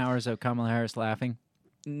Harris, 10 hours of Kamala Harris laughing?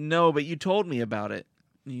 No, but you told me about it.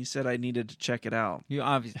 You said I needed to check it out. You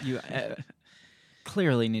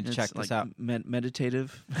clearly need to check this out.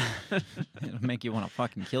 Meditative. It'll make you want to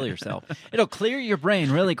fucking kill yourself. It'll clear your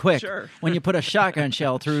brain really quick when you put a shotgun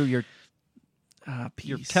shell through your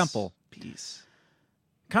temple. Peace.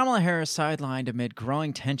 Kamala Harris sidelined amid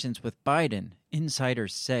growing tensions with Biden,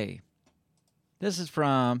 insiders say. This is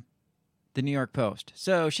from the New York Post.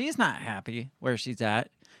 So she's not happy where she's at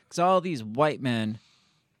because all these white men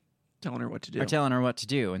telling her what to do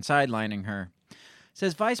and sidelining her.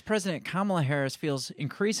 Says Vice President Kamala Harris feels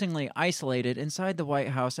increasingly isolated inside the White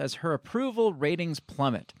House as her approval ratings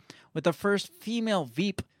plummet, with the first female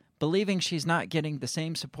Veep believing she's not getting the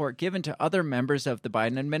same support given to other members of the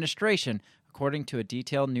Biden administration, according to a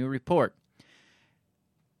detailed new report.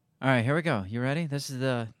 All right, here we go. You ready? This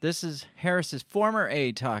is Harris's former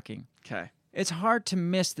aide talking. Okay. It's hard to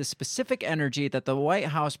miss the specific energy that the White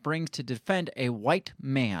House brings to defend a white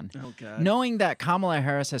man. Oh, God. Knowing that Kamala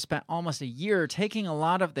Harris has spent almost a year taking a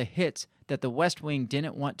lot of the hits that the West Wing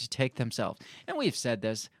didn't want to take themselves. And we've said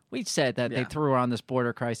this. We've said that they threw her on this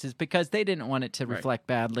border crisis because they didn't want it to reflect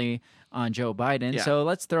badly on Joe Biden. Yeah. So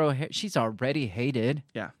let's throw her. She's already hated.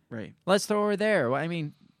 Yeah, right. Let's throw her there. I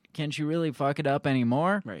mean, can she really fuck it up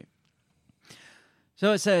anymore? Right.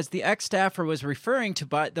 So it says the ex-staffer was referring to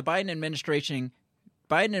the Biden administration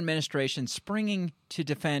springing to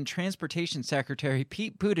defend Transportation Secretary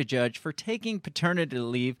Pete Buttigieg for taking paternity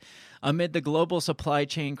leave amid the global supply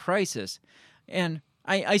chain crisis. And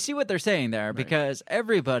I see what they're saying there because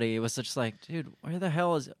everybody was just like, dude, where the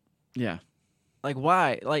hell is... Yeah. Like,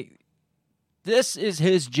 why? Like, this is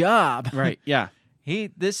his job. Right, yeah.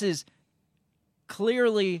 This is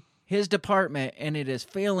clearly his department, and it is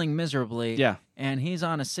failing miserably. Yeah. And he's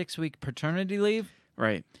on a 6-week paternity leave.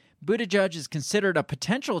 Right. Buttigieg is considered a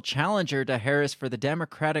potential challenger to Harris for the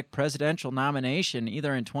Democratic presidential nomination,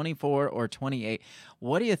 either in 24 or 28.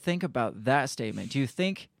 What do you think about that statement? Do you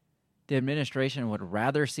think the administration would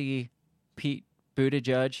rather see Pete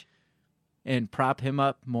Buttigieg and prop him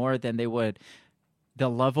up more than they would the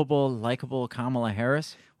lovable, likable Kamala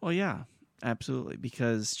Harris? Well, yeah. Absolutely,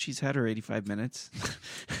 because she's had her 85 minutes.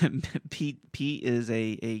 Pete is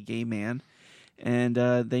a gay man, and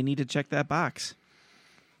they need to check that box.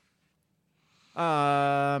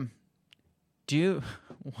 Wouldn't you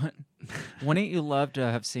love to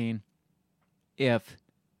have seen if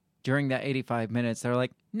during that 85 minutes they're like,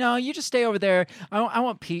 no, you just stay over there. I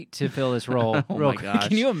want Pete to fill this role. Oh my gosh.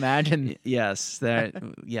 Can you imagine? Yes, there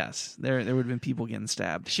would have been people getting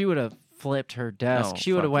stabbed. She would have flipped her desk.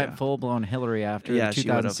 She would have went full-blown Hillary after the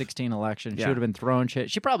 2016 election. She would have been throwing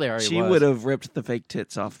shit. She probably already was. She would have ripped the fake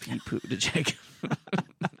tits off Pete Buttigieg.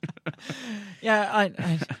 Yeah,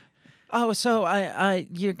 so I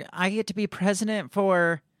get to be president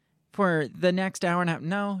for the next hour and a half.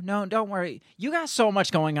 No, don't worry. You got so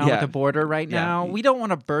much going on with the border right now. We don't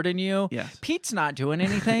want to burden you. Yes. Pete's not doing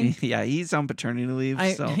anything. Yeah, he's on paternity leave.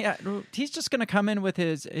 He's just going to come in with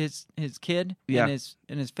his kid and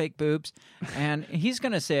his fake boobs, and he's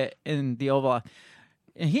going to sit in the Oval Office.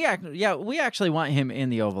 And we actually want him in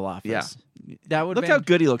the Oval Office. Yeah. That would look how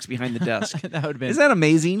good he looks behind the desk. That would have been Isn't that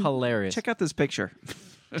amazing? Hilarious. Check out this picture.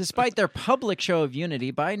 Despite their public show of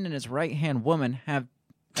unity, Biden and his right-hand woman have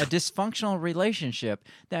a dysfunctional relationship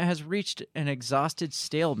that has reached an exhausted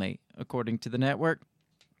stalemate, according to the network.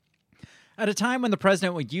 At a time when the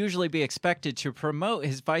president would usually be expected to promote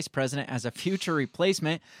his vice president as a future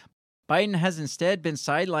replacement, Biden has instead been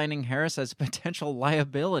sidelining Harris as a potential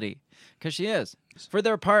liability, because she is. For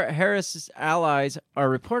their part, Harris's allies are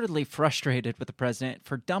reportedly frustrated with the president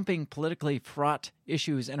for dumping politically fraught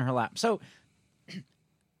issues in her lap. So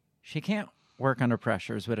she can't work under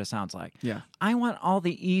pressure, is what it sounds like. Yeah. I want all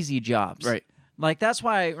the easy jobs. Right. Like, that's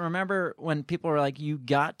why I remember when people were like, you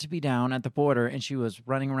got to be down at the border, and she was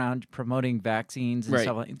running around promoting vaccines and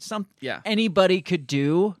stuff like that. Anybody could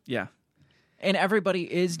do. Yeah. And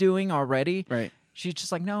everybody is doing already. Right. She's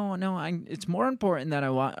just like, no, it's more important that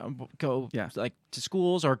I want to go like to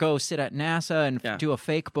schools or go sit at NASA and do a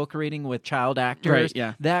fake book reading with child actors. Right,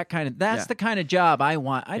 yeah. That's the kind of job I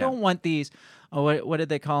want. I don't want these, what did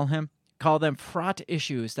they call him? Call them fraught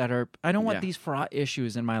issues I don't want these fraught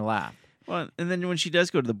issues in my lap. Well, and then when she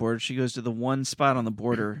does go to the border, she goes to the one spot on the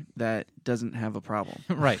border that doesn't have a problem.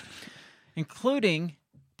 Right. Including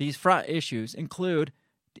these fraught issues include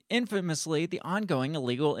infamously the ongoing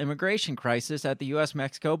illegal immigration crisis at the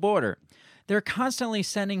U.S.-Mexico border. They're constantly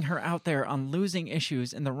sending her out there on losing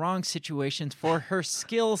issues in the wrong situations for her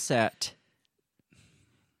skill set.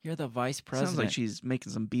 You're the vice president. Sounds like she's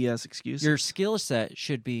making some BS excuses. Your skill set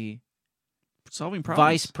should be solving problems.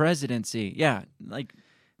 Vice presidency. Yeah, like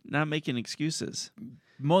not making excuses.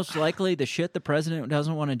 Most likely the shit the president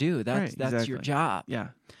doesn't want to do. That's exactly. your job. Yeah.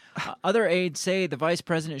 Other aides say the vice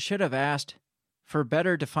president should have asked for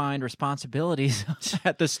better defined responsibilities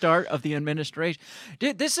at the start of the administration.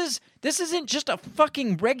 Dude, this isn't just a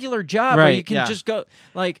fucking regular job where you can just go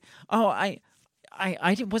like, oh, I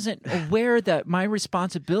wasn't aware that my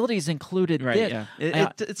responsibilities included this.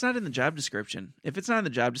 Yeah. It's not in the job description. If it's not in the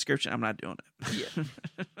job description, I'm not doing it. Yeah.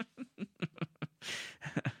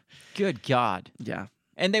 Good God. Yeah.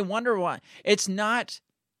 And they wonder why. It's not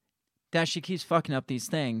that she keeps fucking up these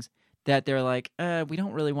things that they're like, we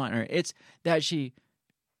don't really want her. It's that she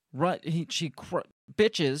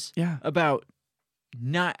bitches about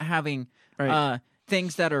not having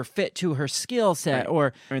things that are fit to her skill set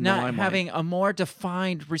or not having a more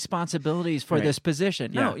defined responsibilities for this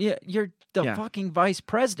position. No, you're the fucking vice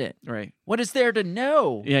president. Right. What is there to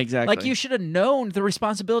know? Yeah, exactly. Like, you should have known the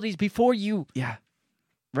responsibilities before you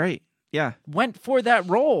right. Yeah. went for that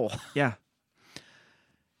role. Yeah.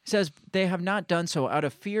 Says they have not done so out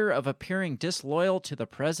of fear of appearing disloyal to the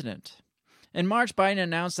president. In March, Biden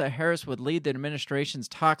announced that Harris would lead the administration's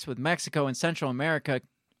talks with Mexico and Central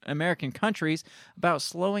American countries about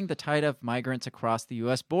slowing the tide of migrants across the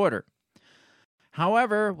U.S. border.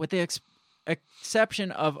 However, with the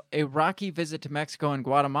exception of a rocky visit to Mexico and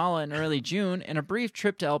Guatemala in early June and a brief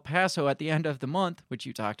trip to El Paso at the end of the month, which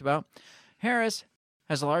you talked about, Harris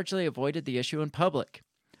has largely avoided the issue in public.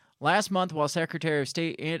 Last month, while Secretary of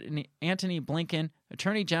State Antony Blinken,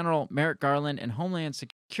 Attorney General Merrick Garland, and Homeland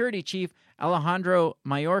Security Chief Alejandro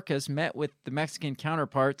Mayorkas met with the Mexican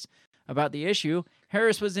counterparts about the issue,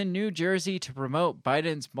 Harris was in New Jersey to promote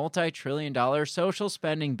Biden's multi-trillion-dollar social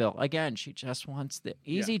spending bill. Again, she just wants the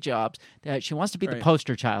easy jobs. That she wants to be the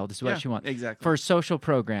poster child is what she wants. Exactly. For social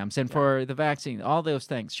programs and for the vaccine, all those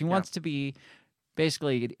things. She wants to be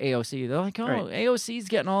basically AOC. They're like, AOC's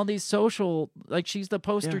getting all these social, like she's the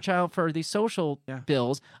poster child for these social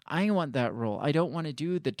bills. I want that role. I don't want to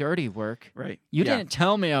do the dirty work. Right. You didn't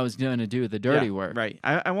tell me I was going to do the dirty work. Right.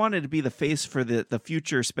 I wanted to be the face for the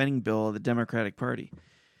future spending bill of the Democratic Party.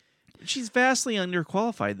 She's vastly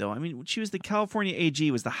underqualified, though. I mean, she was the California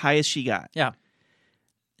AG, was the highest she got. Yeah.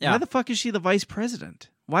 Why the fuck is she the vice president?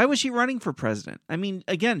 Why was she running for president? I mean,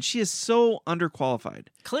 again, she is so underqualified.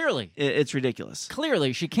 Clearly. It's ridiculous.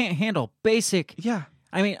 Clearly, she can't handle basic. Yeah.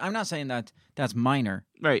 I mean, I'm not saying that that's minor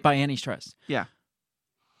by any stretch. Yeah.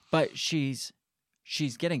 But she's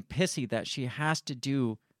getting pissy that she has to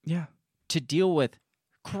do to deal with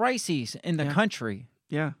crises in the country.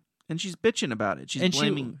 Yeah. And she's bitching about it. She's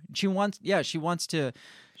blaming. She wants to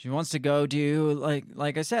go do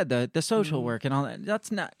like I said, the social work and all that.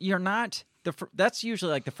 That's not. You're not. That's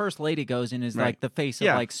usually like the first lady goes in is like the face of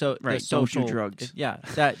like the social Don't do drugs. Yeah,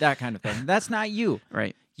 that kind of thing. That's not you.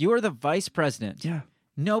 Right. You are the vice president. Yeah.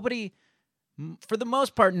 Nobody, for the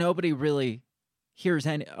most part, nobody really hears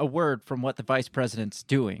a word from what the vice president's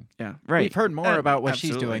doing. Yeah. Right. We've heard more about what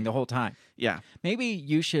she's doing the whole time. Yeah. Maybe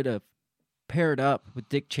you should have paired up with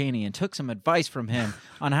Dick Cheney and took some advice from him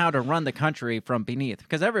on how to run the country from beneath,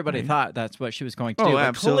 because everybody thought that's what she was going to do. But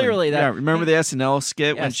absolutely. Clearly that, remember the SNL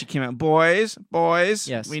skit when she came out, boys,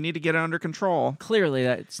 yes. we need to get it under control. Clearly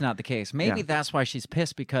that's not the case. Maybe that's why she's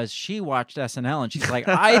pissed, because she watched SNL and she's like,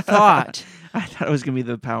 I thought it was going to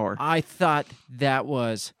be the power. I thought that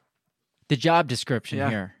was the job description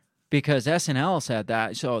here, because SNL said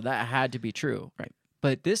that, so that had to be true. Right.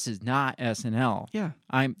 But this is not SNL. Yeah.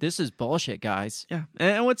 This is bullshit, guys. Yeah.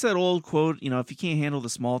 And what's that old quote? If you can't handle the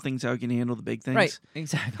small things, how can you handle the big things? Right.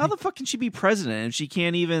 Exactly. How the fuck can she be president if she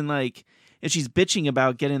can't even, if she's bitching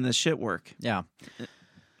about getting this shit work? Yeah.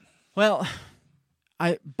 Well,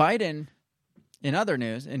 Biden,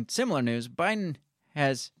 in similar news, Biden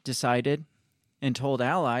has decided and told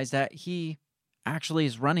allies that he actually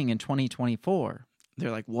is running in 2024. They're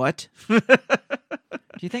like, what?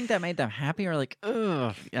 Do you think that made them happy, or like,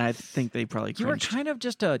 ugh? Yeah, I think they probably cringed. You were kind of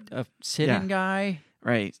just a sit-in guy.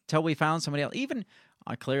 Right. Till we found somebody else. Even,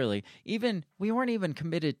 clearly, we weren't even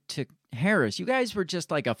committed to Harris. You guys were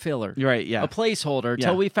just like a filler. Right, yeah. A placeholder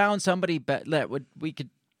till we found somebody that we could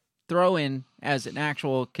throw in as an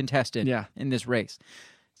actual contestant in this race.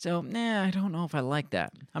 So, I don't know if I like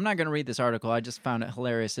that. I'm not going to read this article. I just found it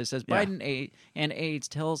hilarious. It says, Biden and aides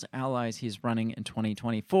tells allies he's running in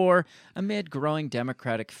 2024 amid growing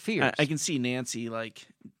Democratic fears. I can see Nancy,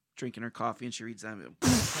 drinking her coffee, and she reads that.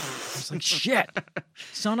 It's like, shit,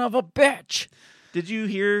 son of a bitch. Did you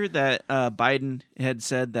hear that Biden had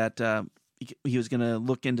said that he was going to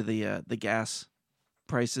look into the gas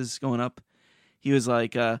prices going up? He was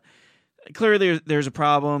like... clearly, there's a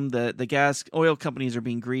problem. The oil companies are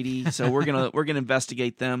being greedy, so we're gonna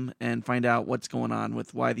investigate them and find out what's going on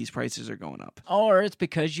with why these prices are going up. Or it's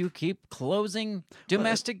because you keep closing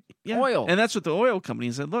domestic oil, and that's what the oil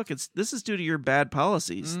companies said. Look, this is due to your bad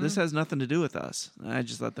policies. This has nothing to do with us. I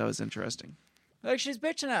just thought that was interesting. Like, she's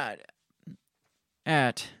bitching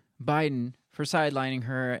at Biden for sidelining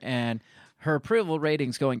her and her approval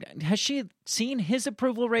ratings going down. Has she seen his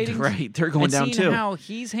approval ratings? Right, they're going down seen too. How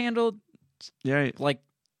he's handled right,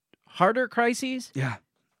 harder crises? Yeah.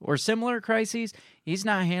 Or similar crises? He's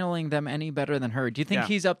not handling them any better than her. Do you think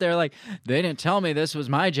he's up there like, they didn't tell me this was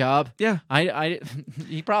my job? Yeah.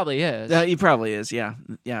 He probably is. He probably is, yeah.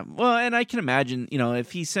 Yeah. Well, and I can imagine,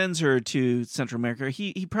 if he sends her to Central America,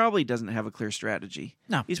 he probably doesn't have a clear strategy.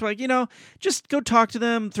 No. He's probably like, just go talk to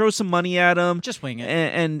them, throw some money at them. Just wing it.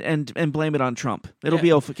 And blame it on Trump. It'll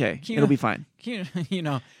be okay. It'll be fine.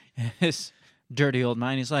 His dirty old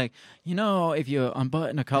mind. He's like, if you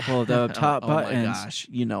unbutton a couple of the top buttons, my gosh,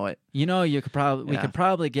 you know it. You could probably we could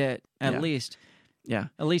probably get at least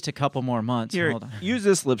a couple more months. Here, hold on. Use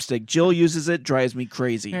this lipstick. Jill uses it. Drives me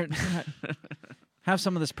crazy. Here, have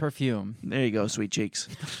some of this perfume. There you go, sweet cheeks.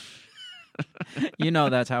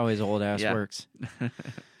 That's how his old ass works.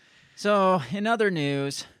 So, in other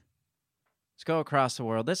news, let's go across the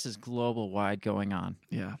world. This is global wide going on.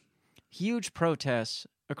 Yeah. Huge protests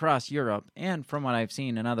across Europe, and from what I've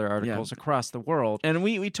seen in other articles, across the world. And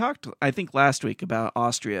we talked, I think, last week about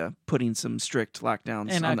Austria putting some strict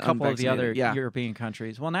lockdowns and on a couple of the other unvaccinated. European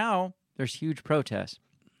countries. Well, now there's huge protests.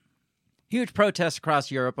 Huge protests across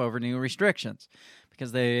Europe over new restrictions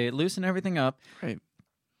because they loosen everything up. Right.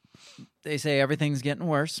 They say everything's getting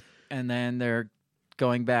worse, and then they're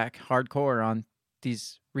going back hardcore on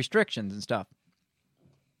these restrictions and stuff.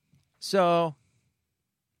 So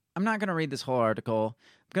I'm not going to read this whole article.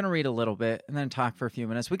 I'm going to read a little bit and then talk for a few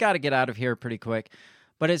minutes. We got to get out of here pretty quick.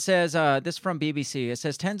 But it says, this is from BBC, it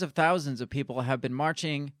says tens of thousands of people have been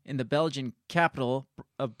marching in the Belgian capital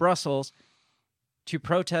of Brussels to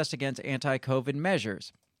protest against anti-COVID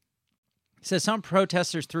measures. It says some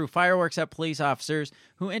protesters threw fireworks at police officers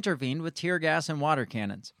who intervened with tear gas and water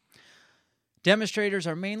cannons. Demonstrators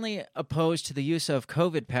are mainly opposed to the use of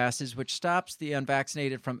COVID passes, which stops the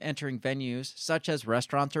unvaccinated from entering venues such as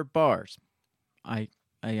restaurants or bars.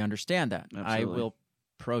 I understand that. Absolutely. I will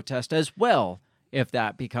protest as well if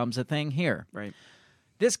that becomes a thing here. Right.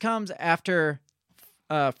 This comes after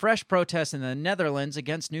fresh protests in the Netherlands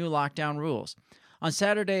against new lockdown rules. On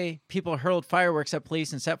Saturday, people hurled fireworks at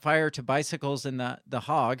police and set fire to bicycles in the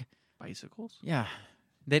Hague. Bicycles? Yeah.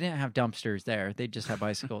 They didn't have dumpsters there. They just had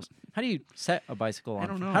bicycles. How do you set a bicycle on? I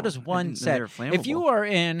don't know. How does one set? If you are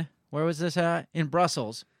in, where was this at? In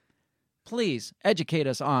Brussels, please educate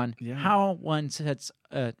us on how one sets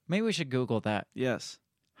maybe we should Google that. Yes.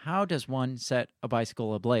 How does one set a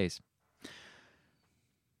bicycle ablaze? It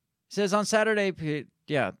says on Saturday,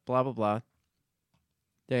 blah, blah, blah.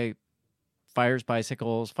 They fires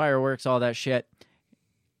bicycles, fireworks, all that shit.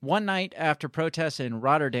 one night after protests in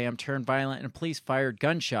Rotterdam turned violent and police fired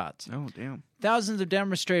gunshots. Oh, damn. Thousands of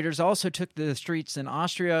demonstrators also took to the streets in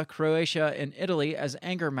Austria, Croatia, and Italy as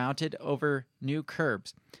anger mounted over new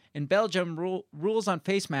curbs. In Belgium, rules on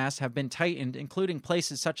face masks have been tightened, including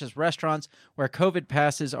places such as restaurants where COVID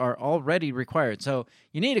passes are already required. So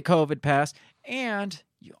you need a COVID pass, and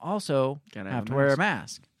you also have to wear a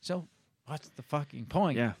mask. So what's the fucking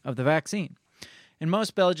point of the vaccine? And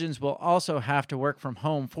most Belgians will also have to work from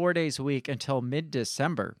home 4 days a week until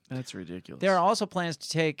mid-December. That's ridiculous. There are also plans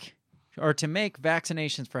to make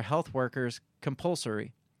vaccinations for health workers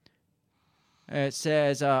compulsory. It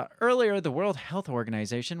says earlier, the World Health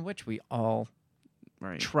Organization, which we all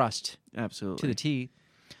trust absolutely to the T,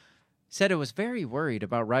 said it was very worried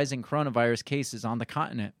about rising coronavirus cases on the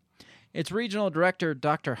continent. Its regional director,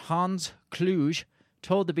 Dr. Hans Kluge,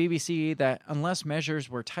 told the BBC that unless measures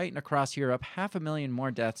were tightened across Europe, 500,000 more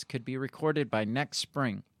deaths could be recorded by next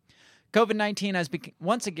spring. COVID-19 has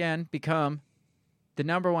once again become the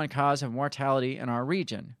number one cause of mortality in our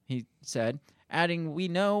region, he said, adding, we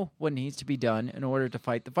know what needs to be done in order to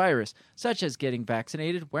fight the virus, such as getting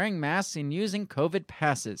vaccinated, wearing masks, and using COVID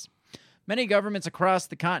passes. Many governments across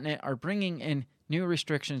the continent are bringing in new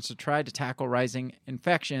restrictions to try to tackle rising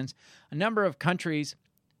infections. A number of countries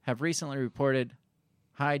have recently reported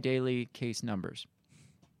high daily case numbers.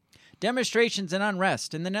 Demonstrations and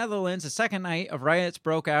unrest. In the Netherlands, a second night of riots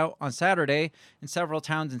broke out on Saturday in several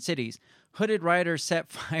towns and cities. Hooded rioters set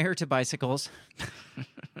fire to bicycles.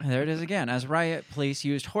 There it is again. As riot police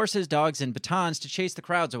used horses, dogs, and batons to chase the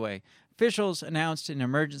crowds away. Officials announced an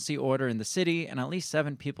emergency order in the city, and at least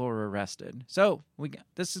 7 people were arrested. So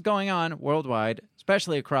this is going on worldwide,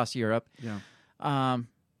 especially across Europe. Yeah.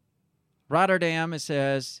 Rotterdam, it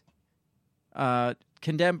says,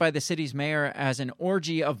 condemned by the city's mayor as an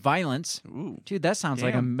orgy of violence. Ooh, dude, that sounds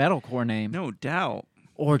like a metalcore name. No doubt.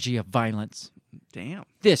 Orgy of violence. Damn.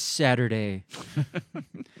 This Saturday.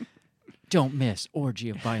 Don't miss Orgy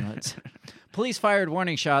of Violence. Police fired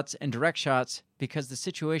warning shots and direct shots because the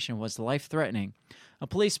situation was life-threatening. A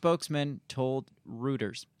police spokesman told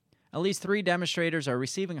Reuters. At least 3 demonstrators are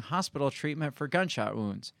receiving hospital treatment for gunshot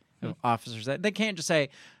wounds. Officers, they can't just say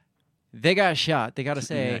they got shot. They got to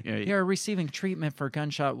say you're receiving treatment for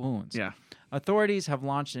gunshot wounds. Yeah. Authorities have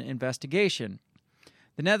launched an investigation.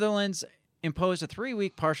 The Netherlands imposed a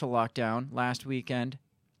 3-week partial lockdown last weekend.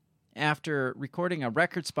 After recording a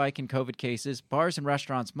record spike in COVID cases, bars and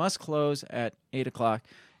restaurants must close at 8 o'clock,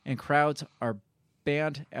 and crowds are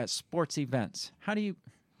banned at sports events. How do you...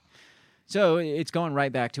 So it's going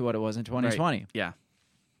right back to what it was in 2020. Right. Yeah.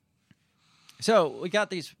 So we got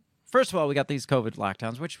these... First of all, we got these COVID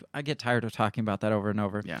lockdowns, which I get tired of talking about that over and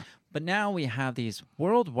over. Yeah. But now we have these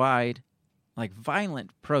worldwide, like,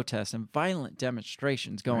 violent protests and violent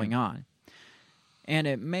demonstrations going on. And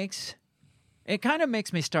it kind of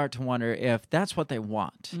makes me start to wonder if that's what they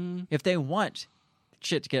want. If they want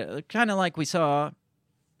shit to get kind of like we saw,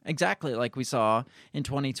 exactly like we saw in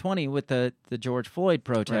 2020 with the George Floyd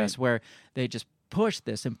protests, where they just pushed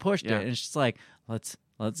this and pushed it, and it's just like let's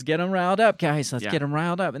get them riled up, guys. Let's get them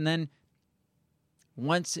riled up, and then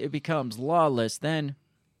once it becomes lawless, then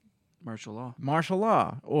martial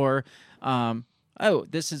law, or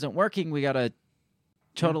this isn't working. We gotta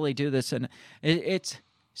totally do this, and it's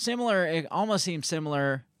similar. It almost seems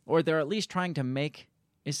similar, or they're at least trying to make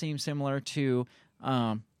it seem similar to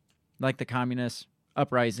like the communist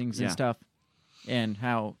uprisings and stuff, and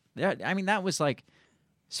how that was like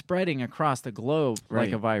spreading across the globe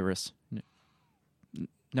like a virus.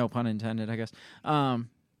 No pun intended, I guess.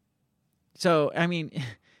 So I mean,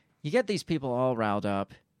 you get these people all riled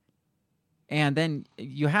up, and then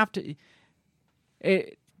you have to.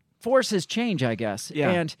 It forces change, I guess.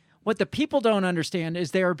 Yeah. And what the people don't understand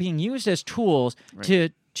is they are being used as tools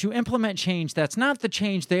to implement change that's not the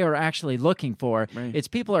change they are actually looking for. Right. It's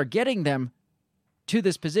people are getting them to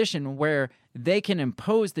this position where they can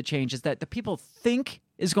impose the changes that the people think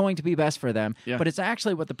is going to be best for them. Yeah. But it's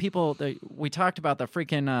actually what the people... we talked about the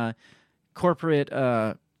freaking corporate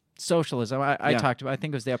socialism. I talked about... I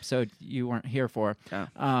think it was the episode you weren't here for.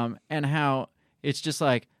 Yeah. And how it's just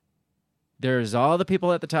like... There's all the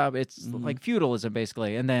people at the top. It's like feudalism,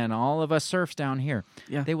 basically. And then all of us serfs down here.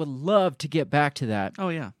 Yeah. They would love to get back to that. Oh,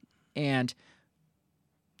 yeah. And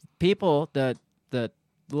people, the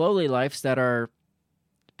lowly lifes that are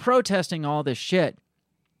protesting all this shit,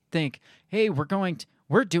 think, hey, we're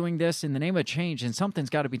doing this in the name of change, and something's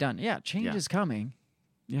got to be done. Yeah, change is coming.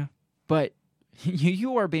 Yeah. But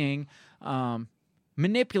you are being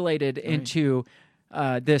manipulated into...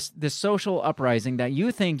 this social uprising that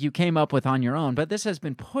you think you came up with on your own, but this has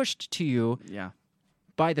been pushed to you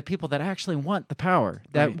by the people that actually want the power,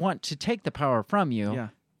 that want to take the power from you. Yeah.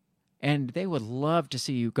 And they would love to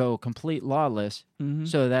see you go complete lawless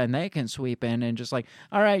so that they can sweep in and just like,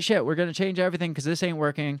 all right, shit, we're going to change everything because this ain't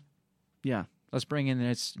working. Yeah. Let's bring in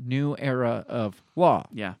this new era of law.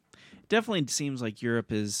 Yeah. Definitely seems like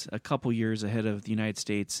Europe is a couple years ahead of the United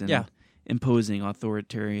States in imposing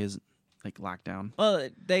authoritarian like lockdown. Well,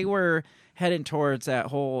 they were heading towards that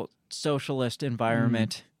whole socialist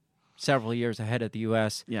environment several years ahead of the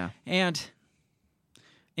U.S. Yeah. And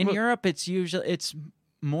in Europe, it's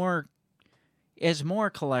more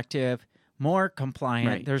collective, more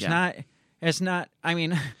compliant. Right, It's not, I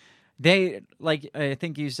mean, they, like I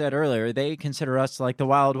think you said earlier, they consider us like the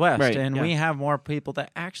Wild West, and we have more people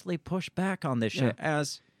that actually push back on this shit,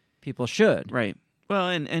 as people should. Right. Well,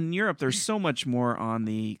 and in Europe, there's so much more on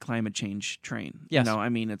the climate change train. Yes. You know, I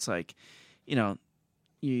mean, it's like, you know,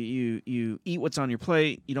 you eat what's on your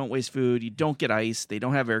plate, you don't waste food, you don't get ice, they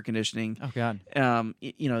don't have air conditioning. Oh, God.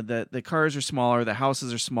 You know, the cars are smaller, the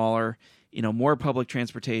houses are smaller, you know, more public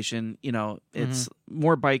transportation, you know, it's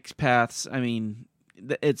more bike paths. I mean,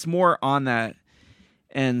 it's more on that.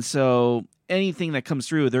 And so anything that comes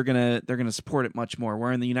through, they're gonna support it much more.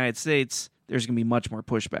 Where in the United States, there's going to be much more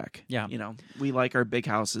pushback. Yeah. You know, we like our big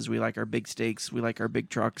houses. We like our big steaks. We like our big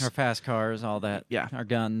trucks. Our fast cars, all that. Yeah. Our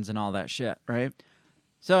guns and all that shit. Right?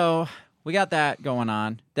 So we got that going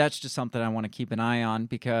on. That's just something I want to keep an eye on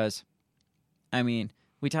because, I mean,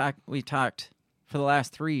 we talked for the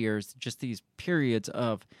last 3 years, just these periods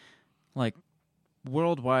of, like,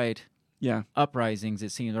 worldwide uprisings,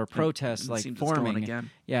 it seems, or protests, like, forming.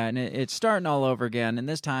 Again. Yeah, and it's starting all over again, and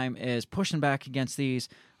this time is pushing back against these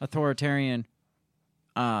authoritarian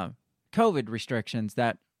COVID restrictions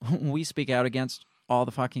that we speak out against all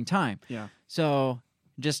the fucking time. Yeah. So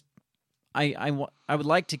just I would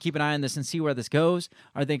like to keep an eye on this and see where this goes.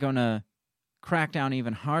 Are they going to crack down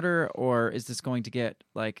even harder, or is this going to get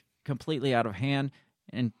like completely out of hand?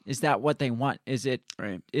 And is that what they want? Is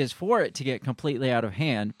for it to get completely out of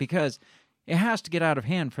hand? Because it has to get out of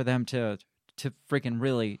hand for them to freaking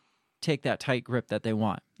really take that tight grip that they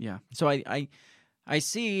want. Yeah. So I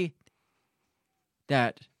see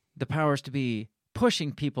that the powers to be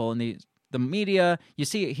pushing people in the media. You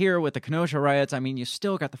see it here with the Kenosha riots. I mean, you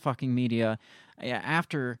still got the fucking media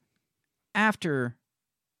after the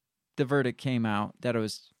verdict came out that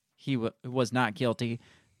he was not guilty,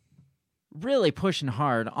 really pushing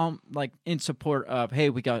hard like in support of, hey,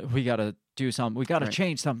 we got to do something. We got to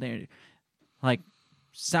change something, like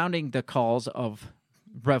sounding the calls of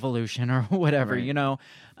revolution or whatever, you know.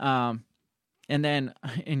 And then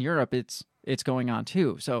in Europe, it's going on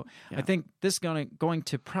too. So I think this is going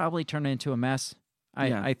to probably turn into a mess.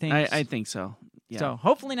 I think so. Yeah. So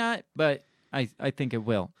hopefully not, but I think it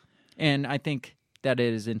will. And I think that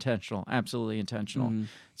it is intentional, absolutely intentional. Mm-hmm.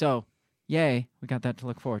 So, yay, we got that to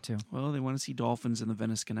look forward to. Well, they want to see dolphins in the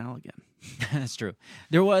Venice Canal again. That's true.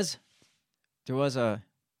 There was I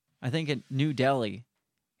think in New Delhi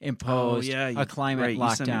imposed a climate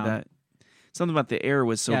lockdown. Something about the air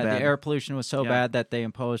was so bad. Yeah, the air pollution was so bad that they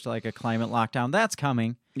imposed like a climate lockdown. That's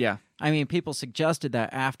coming. Yeah. I mean, people suggested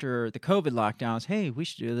that after the COVID lockdowns, hey, we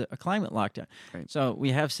should do a climate lockdown. Right. So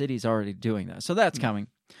we have cities already doing that. So that's coming.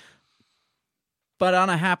 But on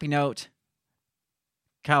a happy note,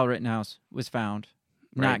 Kyle Rittenhouse was found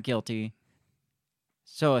not guilty.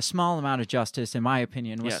 So a small amount of justice, in my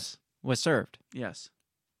opinion, was served. Yes.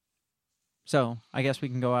 So I guess we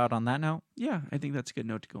can go out on that note. Yeah, I think that's a good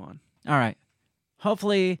note to go on. All right.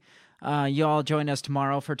 Hopefully, you all join us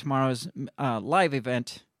tomorrow for tomorrow's live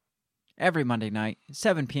event every Monday night,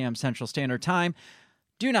 7 p.m. Central Standard Time.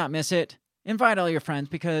 Do not miss it. Invite all your friends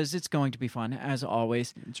because it's going to be fun as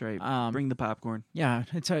always. That's right. Bring the popcorn. Yeah,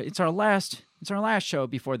 it's our last show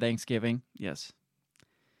before Thanksgiving. Yes.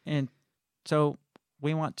 And so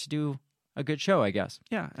we want to do a good show, I guess.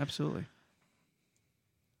 Yeah, absolutely.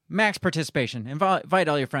 Max participation. Invite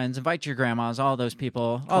all your friends. Invite your grandmas. All those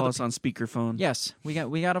people. Call us on speakerphone. Yes, we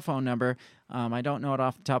got a phone number. I don't know it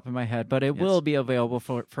off the top of my head, but it will be available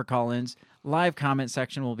for call-ins. Live comment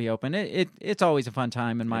section will be open. It's always a fun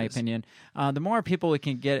time, in my opinion. The more people we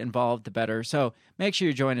can get involved, the better. So make sure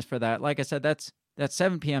you join us for that. Like I said, that's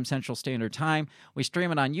 7 p.m. Central Standard Time. We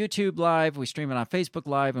stream it on YouTube Live. We stream it on Facebook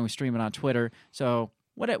Live, and we stream it on Twitter. So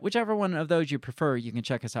whichever one of those you prefer, you can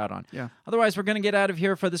check us out on. Yeah. Otherwise, we're going to get out of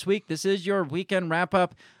here for this week. This is your weekend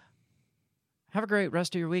wrap-up. Have a great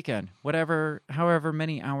rest of your weekend, however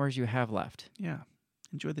many hours you have left. Yeah.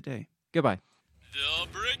 Enjoy the day. Goodbye. The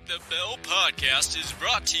Break the Bell podcast is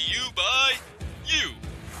brought to you by you.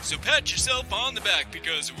 So pat yourself on the back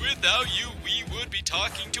because without you, we would be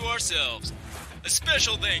talking to ourselves. A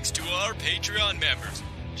special thanks to our Patreon members,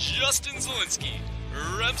 Justin Zielinski,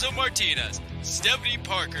 Remso Martinez, Stephanie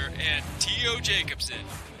Parker, and T.O. Jacobson.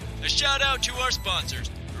 A shout out to our sponsors,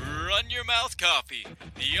 Run Your Mouth Coffee,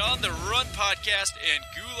 the On the Run podcast, and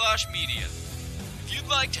Goulash Media. If you'd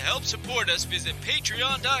like to help support us, visit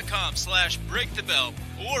patreon.com/breakthebell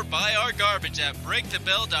or buy our garbage at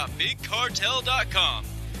breakthebell.bigcartel.com.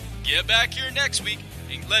 Get back here next week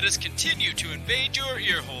and let us continue to invade your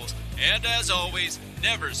ear holes. And as always,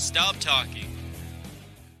 never stop talking.